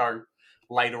Taranto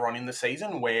later on in the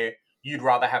season, where you'd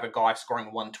rather have a guy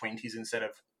scoring 120s instead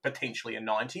of potentially a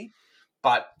 90.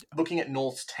 But looking at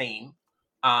North's team,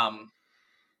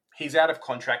 he's out of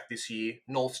contract this year.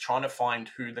 North's trying to find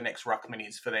who the next ruckman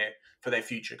is for their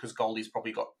future because Goldie's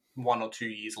probably got 1 or 2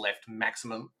 years left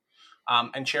maximum.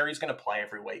 And Cherry's going to play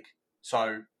every week.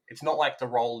 So it's not like the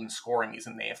role in scoring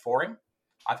isn't there for him.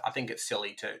 I think it's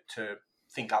silly to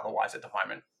think otherwise at the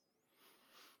moment.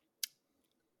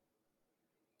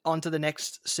 On to the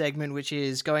next segment, which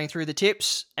is going through the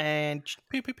tips and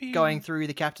going through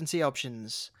the captaincy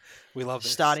options. We love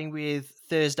this. Starting with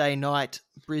Thursday night,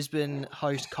 Brisbane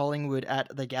host Collingwood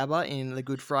at the Gabba in the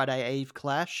Good Friday Eve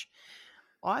clash.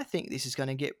 I think this is going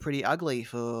to get pretty ugly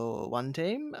for one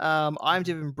team. I'm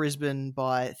giving Brisbane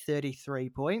by 33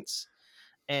 points.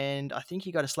 And I think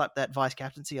you got to slap that vice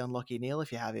captaincy on Lachie Neale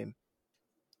if you have him.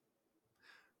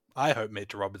 I hope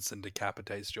Mitch Robertson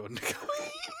decapitates Jordan DeCoey.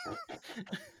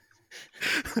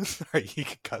 Sorry, you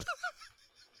can cut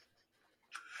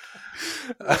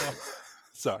that.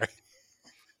 Sorry.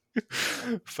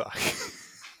 Fuck.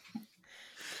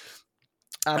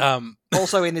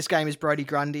 Also in this game is Brodie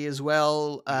Grundy as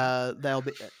well.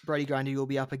 Brodie Grundy will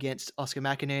be up against Oscar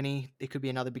McInerney. It could be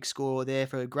another big score there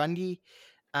for Grundy.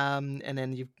 And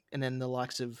then the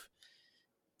likes of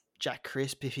Jack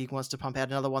Crisp, if he wants to pump out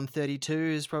another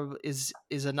 132,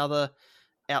 is another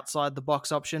outside the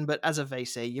box option. But as a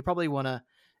VC, you probably want to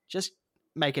just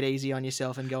make it easy on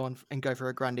yourself and go for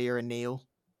a Grundy or a Neale.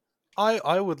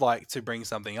 I would like to bring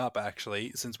something up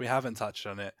actually, since we haven't touched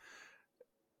on it.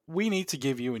 We need to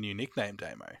give you a new nickname,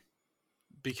 Damo,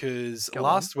 because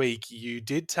last week you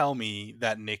did tell me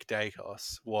that Nick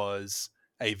Dacos was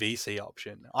a VC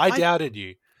option. I doubted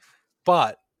you,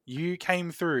 but you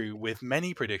came through with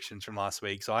many predictions from last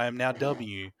week, so I am now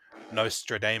W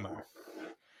Nostradamo.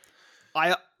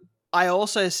 I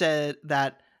also said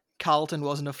that Carlton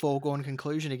wasn't a foregone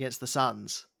conclusion against the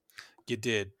Suns. You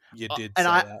did say and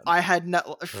that. I had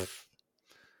no.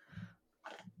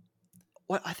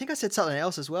 What I think I said something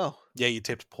else as well. Yeah, you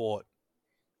tipped Port.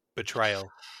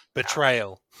 Betrayal.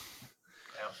 Ouch.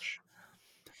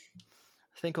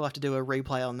 I think I'll have to do a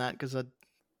replay on that because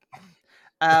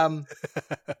How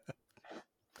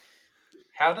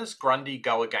does Grundy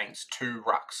go against two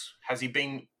rucks? Has he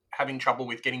been having trouble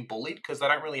with getting bullied? Because they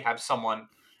don't really have someone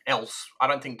else. I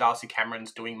don't think Darcy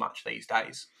Cameron's doing much these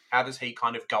days. How does he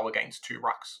kind of go against two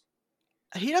rucks?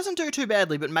 He doesn't do too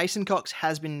badly, but Mason Cox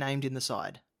has been named in the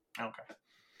side. Okay.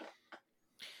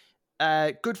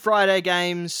 Good Friday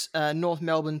games. North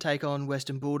Melbourne take on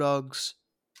Western Bulldogs.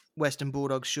 Western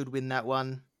Bulldogs should win that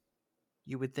one,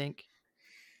 you would think.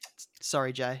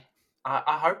 Sorry, Jay.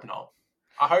 I hope not.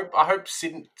 I hope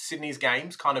Sydney's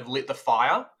games kind of lit the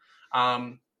fire.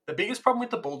 The biggest problem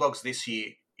with the Bulldogs this year,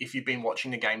 if you've been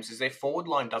watching the games, is their forward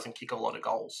line doesn't kick a lot of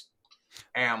goals.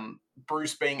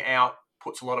 Bruce being out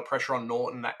puts a lot of pressure on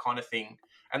Norton, that kind of thing.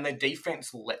 And their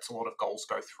defense lets a lot of goals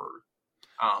go through.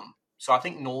 So I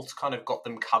think North's kind of got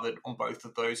them covered on both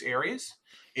of those areas.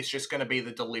 It's just going to be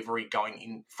the delivery going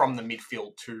in from the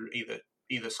midfield to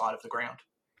either side of the ground.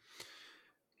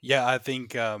 Yeah, I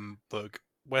think, look,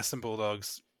 Western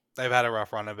Bulldogs, they've had a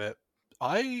rough run of it.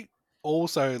 I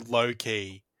also,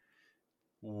 low-key,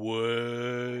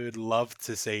 would love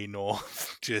to see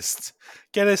North just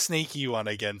get a sneaky one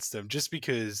against them, just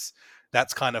because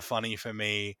that's kind of funny for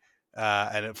me,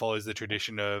 and it follows the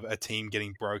tradition of a team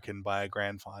getting broken by a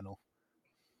grand final.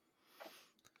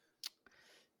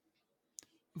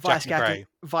 Vice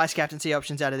captaincy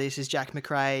options out of this is Jack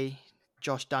Macrae,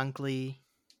 Josh Dunkley.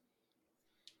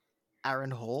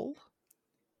 Aaron Hall.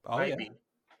 Oh, Maybe.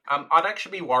 yeah. I'd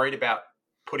actually be worried about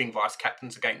putting vice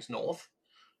captains against North.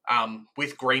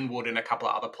 With Greenwood and a couple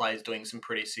of other players doing some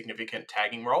pretty significant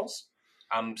tagging roles.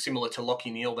 Similar to Lockie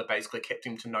Neal, that basically kept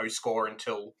him to no score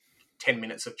until 10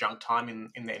 minutes of junk time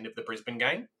in the end of the Brisbane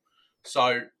game.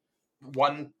 So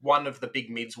one of the big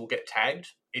mids will get tagged.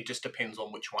 It just depends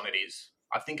on which one it is.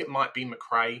 I think it might be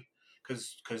McRae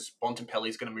because Bontempelli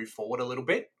is going to move forward a little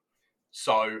bit.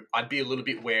 So I'd be a little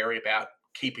bit wary about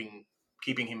keeping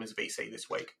him as VC this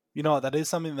week. You know what? That is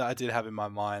something that I did have in my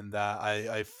mind that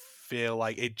I feel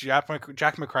like Jack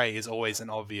McRae is always an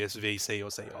obvious VC or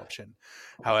C option.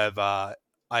 However,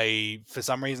 I for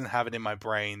some reason have it in my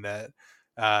brain that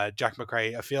Jack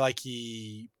McRae, I feel like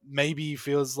he maybe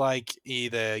feels like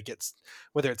either gets,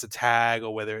 whether it's a tag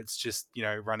or whether it's just,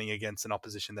 running against an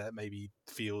opposition that maybe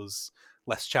feels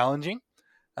less challenging.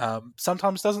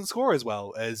 Sometimes doesn't score as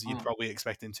well as you'd probably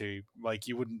expect him to. Like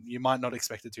you might not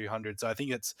expect a 200. So I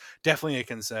think it's definitely a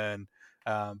concern.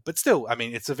 But still, I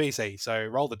mean, it's a VC, so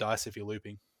roll the dice if you're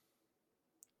looping.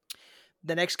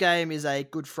 The next game is a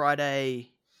Good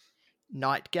Friday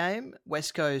night game.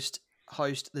 West Coast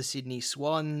host the Sydney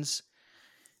Swans.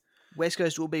 West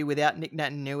Coast will be without Nick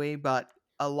Naitanui, but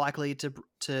are likely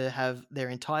to have their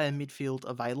entire midfield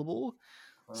available.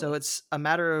 So it's a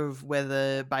matter of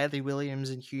whether Bailey Williams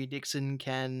and Hugh Dixon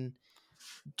can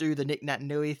do the Nick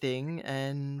Naitanui thing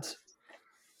and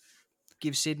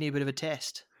give Sydney a bit of a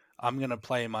test. I'm going to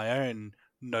play my own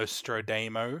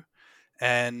Nostradamo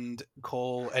and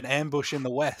call an ambush in the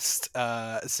West.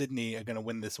 Sydney are going to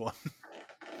win this one.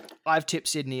 I've tipped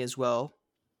Sydney as well.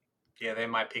 Yeah, they're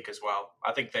my pick as well.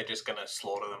 I think they're just going to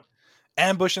slaughter them.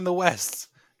 Ambush in the West.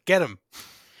 Get them.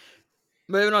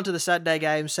 Moving on to the Saturday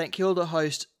game, St Kilda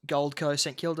host Gold Coast.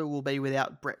 St Kilda will be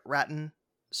without Brett Ratton,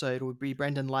 so it will be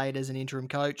Brendan Lade as an interim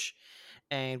coach.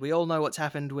 And we all know what's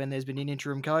happened when there's been an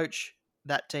interim coach.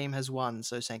 That team has won,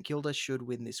 so St Kilda should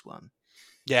win this one.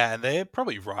 Yeah, and they're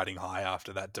probably riding high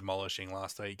after that demolishing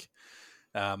last week,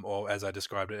 or as I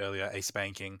described it earlier, a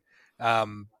spanking.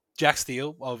 Jack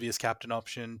Steele, obvious captain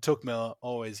option. Took Miller,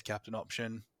 always a captain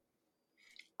option.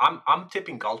 I'm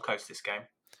tipping Gold Coast this game.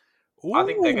 Ooh. I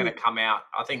think they're going to come out.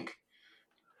 I think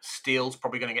Steele's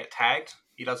probably going to get tagged.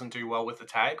 He doesn't do well with the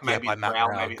tag. Maybe it's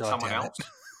Rowell, maybe it's someone else.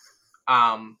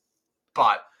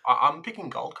 But I'm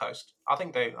picking Gold Coast. I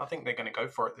think they're going to go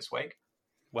for it this week.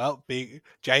 Well,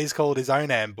 Jay's called his own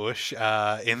ambush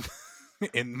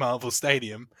in Marvel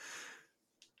Stadium.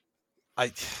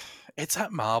 It's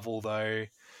at Marvel though.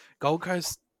 Gold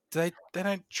Coast, they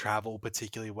don't travel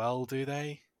particularly well, do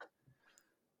they?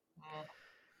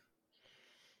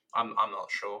 I'm not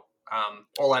sure.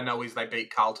 All I know is they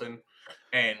beat Carlton,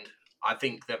 and I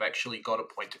think they've actually got a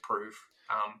point to prove.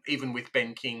 Even with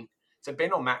Ben King, is it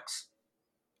Ben or Max?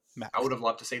 Max. I would have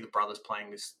loved to see the brothers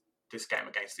playing this game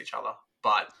against each other,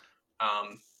 but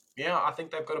I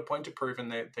think they've got a point to prove, and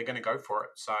they're going to go for it.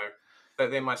 So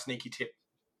they're my sneaky tip.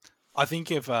 I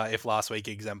think if last week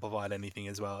exemplified anything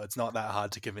as well, it's not that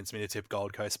hard to convince me to tip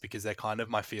Gold Coast because they're kind of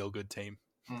my feel-good team.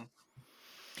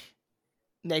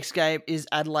 Next game is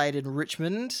Adelaide and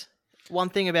Richmond. One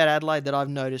thing about Adelaide that I've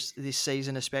noticed this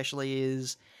season especially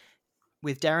is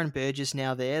with Darren Burgess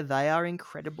now there, they are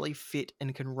incredibly fit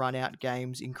and can run out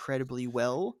games incredibly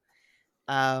well.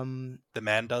 The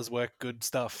man does work good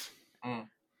stuff.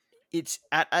 It's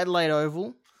at Adelaide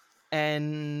Oval,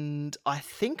 and I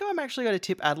think I'm actually going to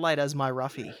tip Adelaide as my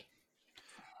roughie.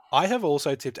 I have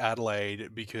also tipped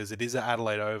Adelaide because it is at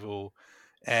Adelaide Oval.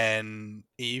 And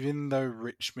even though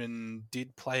Richmond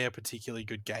did play a particularly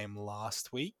good game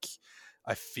last week,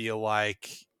 I feel like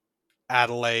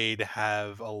Adelaide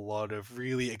have a lot of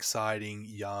really exciting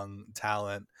young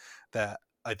talent that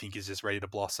I think is just ready to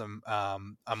blossom.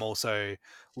 I'm also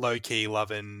low-key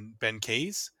loving Ben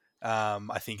Keys.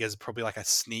 I think as probably like a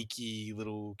sneaky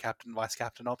little captain, vice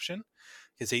captain option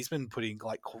because he's been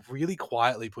really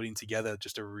quietly putting together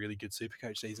just a really good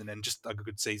Supercoach season and just a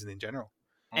good season in general.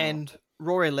 And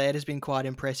Rory Laird has been quite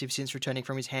impressive since returning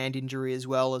from his hand injury as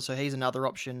well, so he's another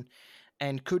option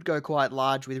and could go quite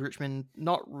large with Richmond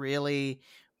not really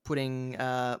putting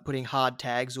hard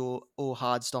tags or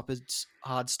hard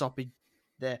stopping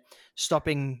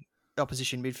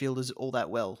opposition midfielders all that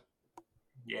well.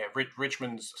 Yeah,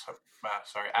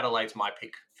 Adelaide's my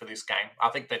pick for this game. I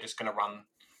think they're just going to run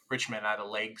Richmond out of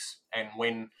legs, and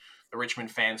when the Richmond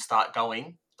fans start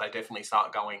going, they definitely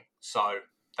start going. So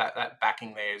that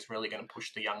backing there is really going to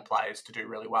push the young players to do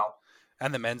really well.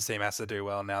 And the men's team has to do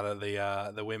well now that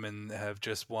the women have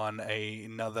just won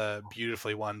another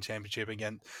beautifully won championship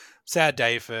again. Sad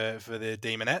day for the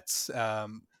Demonettes.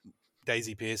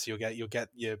 Daisy Pearce, you'll get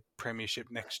your premiership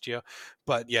next year.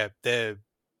 But yeah, they're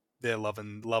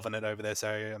loving it over there.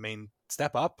 So I mean,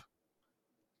 step up,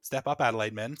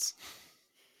 Adelaide Men's.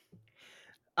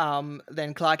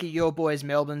 Then Clarky, your boys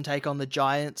Melbourne take on the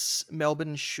Giants.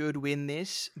 Melbourne should win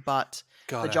this, but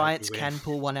God, the Giants can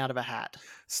pull one out of a hat.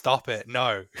 Stop it!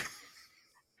 No,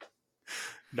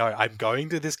 no, I'm going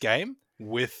to this game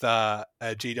with a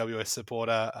GWS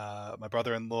supporter, my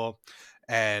brother-in-law,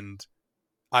 and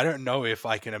I don't know if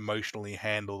I can emotionally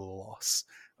handle the loss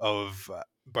of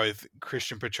both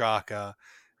Christian Petrarca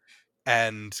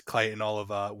and Clayton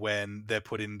Oliver when they're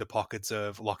put in the pockets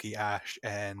of Lockie Ash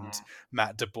and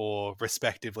Matt De Boer,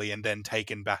 respectively, and then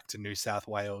taken back to New South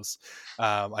Wales.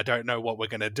 I don't know what we're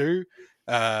going to do,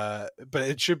 but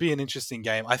it should be an interesting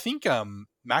game. I think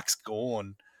Max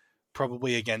Gawn,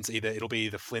 probably against it'll be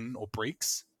either Flynn or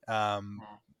Breeks.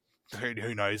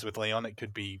 Who knows with Leon? It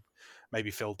could be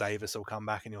maybe Phil Davis will come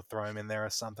back and you'll throw him in there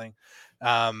or something.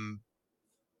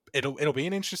 It'll be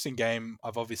an interesting game.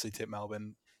 I've obviously tipped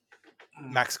Melbourne.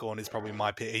 Max Gawn is probably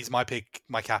my pick. He's my pick,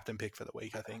 my captain pick for the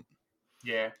week, I think.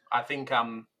 Yeah, I think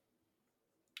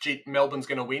Melbourne's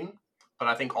going to win, but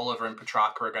I think Oliver and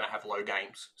Petrarca are going to have low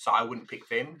games, so I wouldn't pick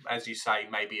them. As you say,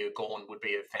 maybe a Gawn would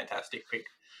be a fantastic pick,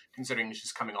 considering he's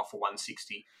just coming off a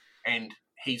 160, and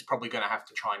he's probably going to have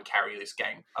to try and carry this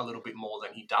game a little bit more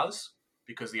than he does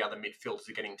because the other midfielders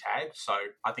are getting tagged, so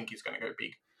I think he's going to go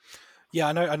big. Yeah,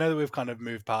 I know that we've kind of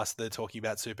moved past the talking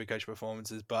about Supercoach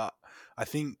performances, but I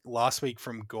think last week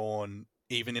from Gawn,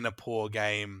 even in a poor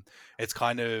game, it's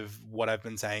kind of what I've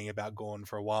been saying about Gawn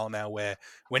for a while now, where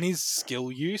when his skill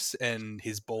use and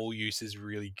his ball use is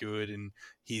really good and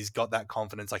he's got that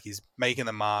confidence, like he's making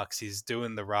the marks, he's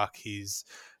doing the ruck, he's,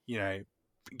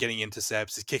 getting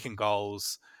intercepts, he's kicking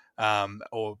goals,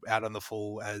 or out on the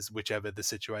full as whichever the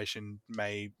situation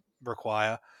may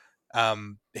require.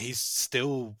 He's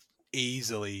still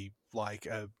easily like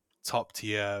a top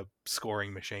tier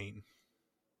scoring machine.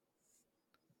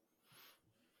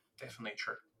 Definitely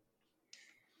true.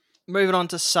 Moving on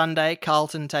to Sunday,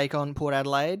 Carlton take on Port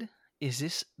Adelaide. Is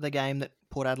this the game that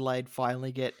Port Adelaide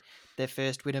finally get their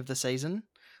first win of the season?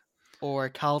 Or are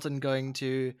Carlton going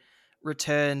to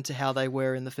return to how they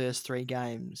were in the first 3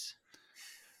 games?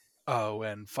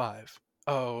 0-5.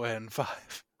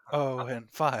 0-5.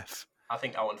 0-5. I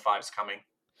think 0-5's coming.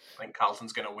 I think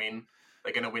Carlton's going to win.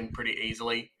 They're going to win pretty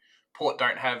easily. Port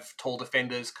don't have tall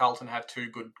defenders. Carlton have 2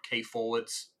 good key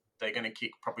forwards. They're going to kick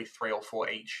probably 3 or 4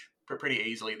 each pretty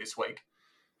easily this week,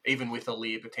 even with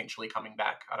Alir potentially coming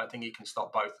back. I don't think he can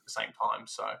stop both at the same time.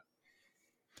 So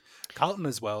Carlton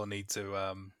as well need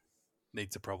to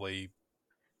probably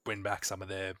win back some of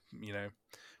their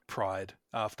pride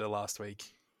after last week.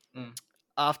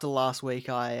 After last week,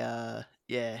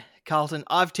 Carlton.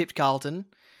 I've tipped Carlton.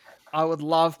 I would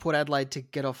love Port Adelaide to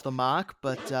get off the mark,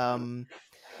 but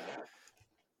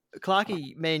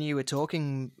Clarky, me and you were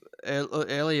talking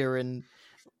earlier, and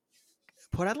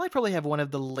Port Adelaide probably have one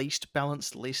of the least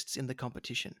balanced lists in the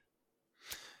competition.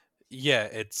 Yeah,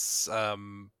 it's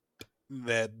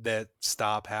their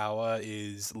star power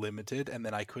is limited, and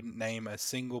then I couldn't name a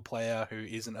single player who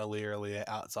isn't Alir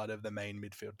outside of the main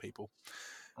midfield people,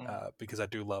 because I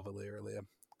do love Alir.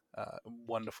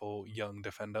 Wonderful young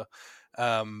defender.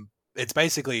 It's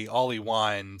basically Ollie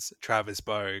Wines, Travis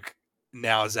Boak,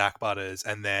 now Zach Butters,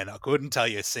 and then I couldn't tell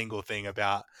you a single thing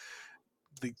about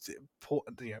the Port.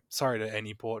 Sorry to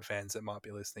any Port fans that might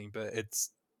be listening, but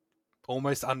it's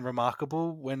almost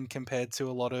unremarkable when compared to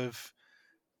a lot of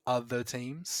other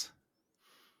teams.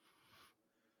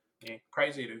 Yeah,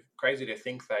 crazy to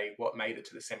think they made it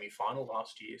to the semi-final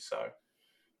last year. So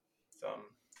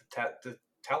the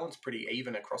talent's pretty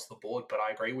even across the board. But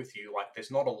I agree with you. Like,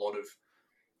 there's not a lot of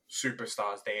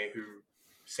superstars there who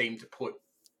seem to put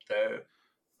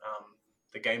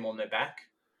the game on their back,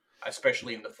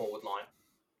 especially in the forward line.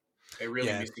 They're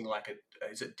really missing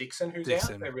is it Dixon who's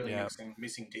out? They're really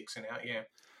missing Dixon out, yeah.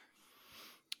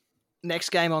 Next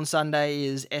game on Sunday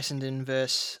is Essendon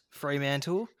versus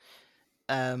Fremantle.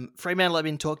 Fremantle have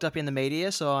been talked up in the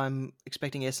media, so I'm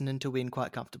expecting Essendon to win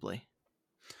quite comfortably.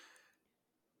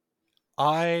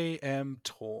 I am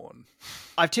torn.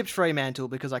 I've tipped Fremantle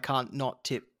because I can't not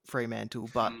tip Fremantle,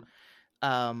 but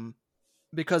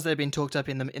because they've been talked up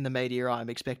in the media, I'm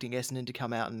expecting Essendon to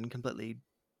come out and completely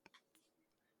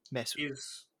mess.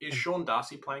 Is Sean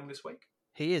Darcy playing this week?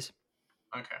 He is.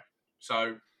 Okay.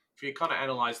 So if you kind of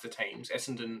analyse the teams,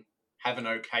 Essendon have an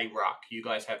okay ruck. You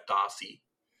guys have Darcy.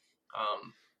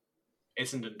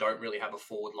 Essendon don't really have a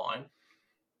forward line.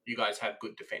 You guys have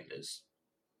good defenders.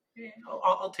 Yeah,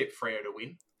 I'll tip Freo to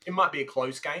win. It might be a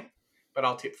close game, but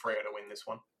I'll tip Freo to win this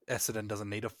one. Essendon doesn't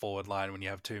need a forward line when you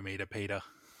have 2 meter Peter.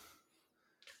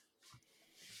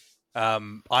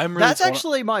 I'm really That's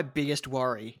actually my biggest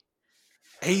worry.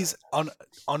 He's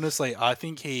honestly, I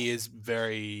think he is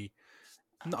very.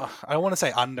 No, I don't want to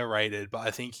say underrated, but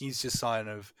I think he's just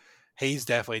he's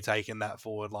definitely taken that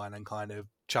forward line and kind of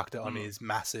chucked it on his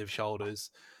massive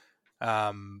shoulders.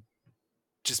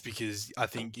 Just because I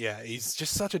think, he's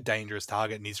just such a dangerous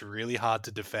target and he's really hard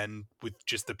to defend with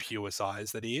just the pure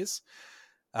size that he is.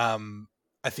 I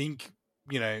think,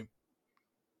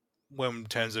 when in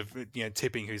terms of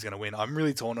tipping who's going to win, I'm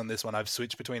really torn on this one. I've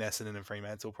switched between Essendon and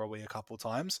Fremantle probably a couple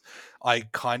times. I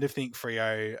kind of think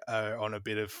Freo are on a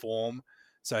bit of form,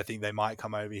 so I think they might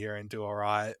come over here and do all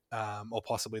right, or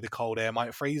possibly the cold air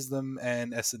might freeze them,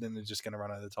 and Essendon are just going to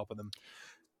run over the top of them.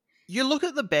 You look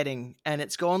at the betting, and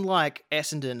it's gone like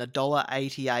Essendon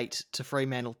 $1.88 to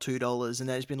Fremantle $2, and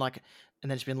there's been like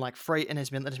Fremantle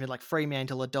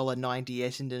 $1.90,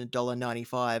 Essendon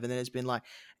 $1.95, and then it's been like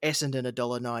Essendon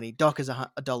 $1.90, Dockers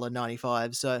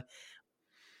 $1.95. So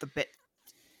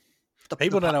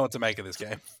people don't know what to make of this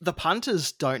game. The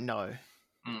punters don't know.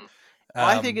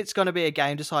 I think it's going to be a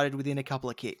game decided within a couple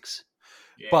of kicks.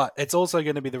 Yeah. But it's also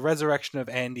going to be the resurrection of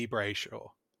Andy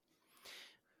Brayshaw.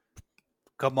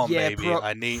 Come on, baby!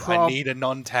 I need a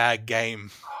non-tag game.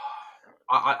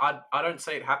 I don't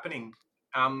see it happening.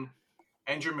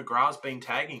 Andrew McGrath's been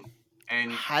tagging,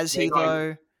 and has he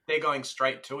though? They're going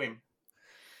straight to him.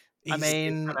 He's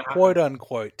quote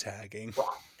unquote tagging.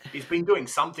 Well, he's been doing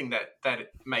something that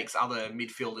makes other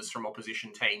midfielders from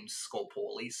opposition teams score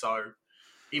poorly. So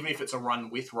even if it's a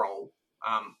run with roll,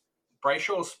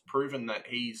 Brayshaw's proven that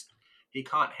he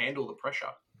can't handle the pressure.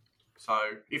 So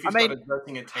if he's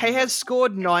addressing a team, he has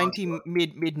scored 90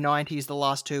 mid 90s the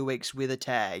last 2 weeks with a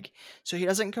tag, so he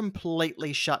doesn't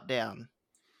completely shut down.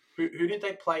 Who did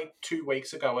they play 2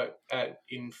 weeks ago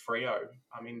in Freo?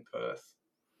 I'm in Perth.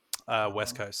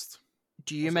 West Coast.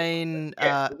 Do you mean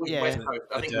West Coast?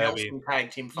 I think Nelson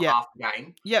tagged him for half the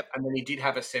game. Yep. And then he did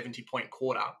have a 70-point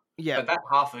quarter. Yeah. But that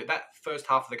first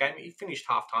half of the game, he finished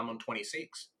halftime on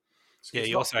 26. So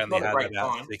he also only had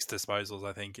about 6 disposals,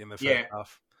 I think, in the first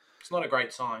half. It's not a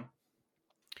great sign.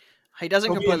 He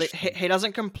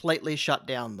doesn't completely shut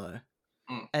down though.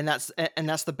 And that's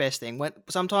the best thing. When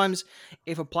sometimes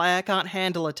if a player can't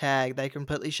handle a tag, they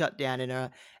completely shut down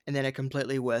and then are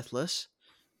completely worthless.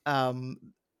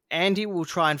 Andy will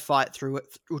try and fight through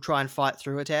it. Will try and fight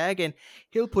through a tag, and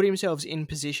he'll put himself in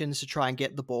positions to try and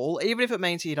get the ball, even if it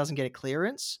means he doesn't get a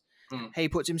clearance. He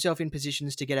puts himself in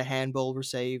positions to get a handball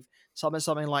receive,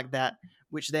 something like that,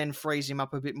 which then frees him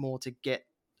up a bit more to get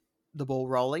the ball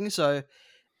rolling. So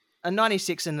a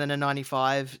 96 and then a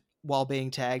 95 while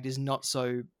being tagged is not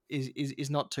too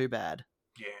bad.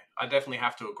 Yeah, I definitely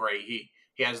have to agree.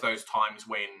 He has those times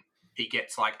when he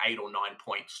gets like 8 or 9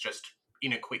 points just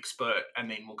in a quick spurt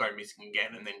and then will go missing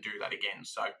again and then do that again.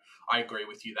 So I agree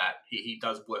with you that he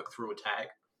does work through a tag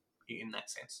in that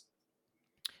sense.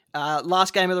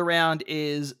 Last game of the round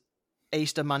is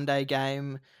Easter Monday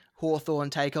game. Hawthorn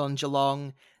take on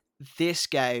Geelong. This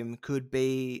game could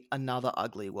be another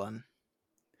ugly one.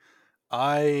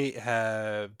 I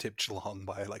have tipped Geelong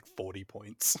by like 40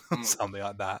 points, something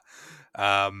like that.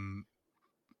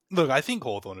 Look, I think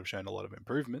Hawthorn have shown a lot of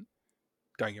improvement.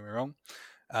 Don't get me wrong.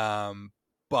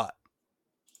 But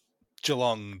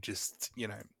Geelong just,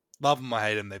 love them or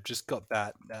hate them, they've just got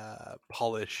that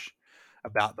polish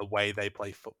about the way they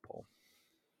play football.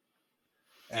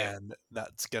 Yeah. And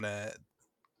that's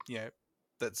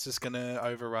just going to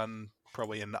overrun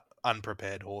probably an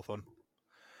unprepared Hawthorn.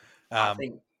 I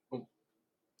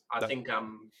think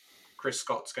Chris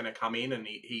Scott's going to come in and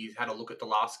he had a look at the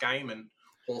last game and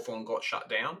Hawthorn got shut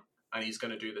down and he's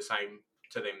going to do the same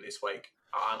to them this week.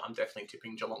 I'm definitely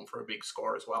tipping Geelong for a big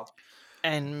score as well.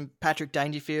 And Patrick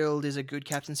Dangerfield is a good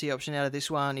captaincy option out of this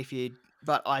one,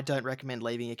 but I don't recommend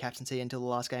leaving your captaincy until the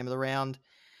last game of the round.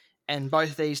 And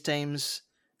both these teams,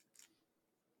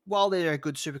 while there are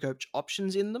good Supercoach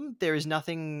options in them, there is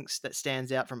nothing that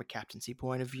stands out from a captaincy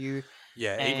point of view.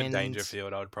 Yeah, even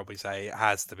Dangerfield, I would probably say,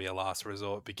 has to be a last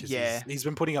resort because he's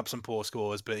been putting up some poor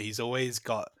scores, but he's always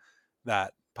got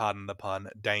that, pardon the pun,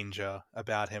 danger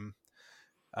about him,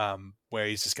 where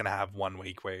he's just going to have 1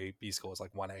 week where he scores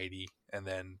like 180 and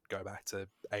then go back to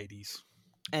 80s.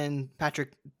 And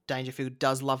Patrick Dangerfield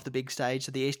does love the big stage,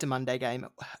 so the Easter Monday game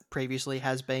previously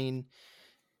has been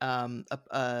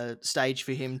a stage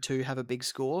for him to have a big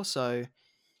score, so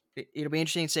it'll be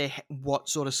interesting to see what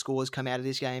sort of scores come out of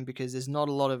this game because there's not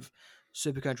a lot of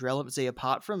Supercoach relevancy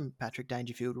apart from Patrick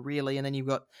Dangerfield, really. And then you've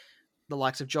got the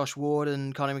likes of Josh Ward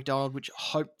and Connor McDonald, which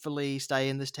hopefully stay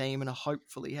in this team and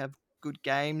hopefully have good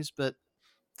games, but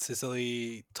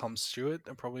Sicily, Tom Stewart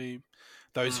are probably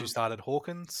those who started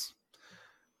Hawkins.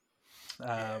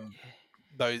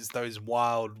 Those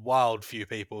wild few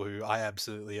people who I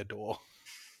absolutely adore.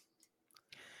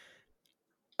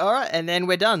 All right, and then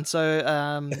we're done.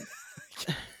 So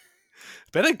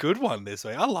been a good one this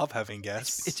week. I love having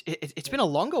guests. It's been a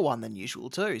longer one than usual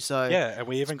too. So yeah, and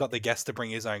we even got the guest to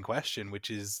bring his own question, which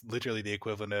is literally the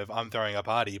equivalent of "I'm throwing a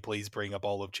party. Please bring a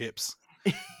bowl of chips."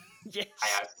 Yes.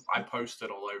 I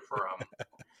posted all over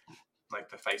like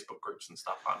the Facebook groups and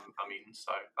stuff I'm in.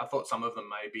 So I thought some of them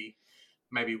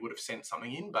maybe would have sent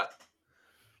something in, but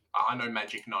I know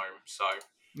Magic Gnome, so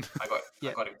I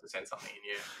got him to send something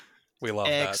in. Yeah, we love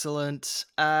excellent.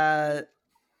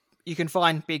 You can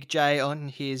find Big J on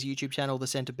his YouTube channel, The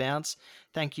Centre Bounce.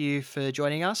 Thank you for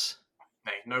joining us.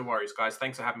 Hey, no worries, guys.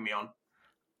 Thanks for having me on.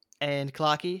 And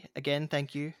Clarky, again,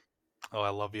 thank you. Oh, I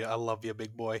love you. I love you,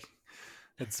 big boy.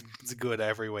 It's good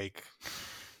every week.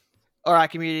 All right,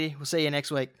 community. We'll see you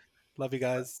next week. Love you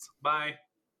guys. Bye.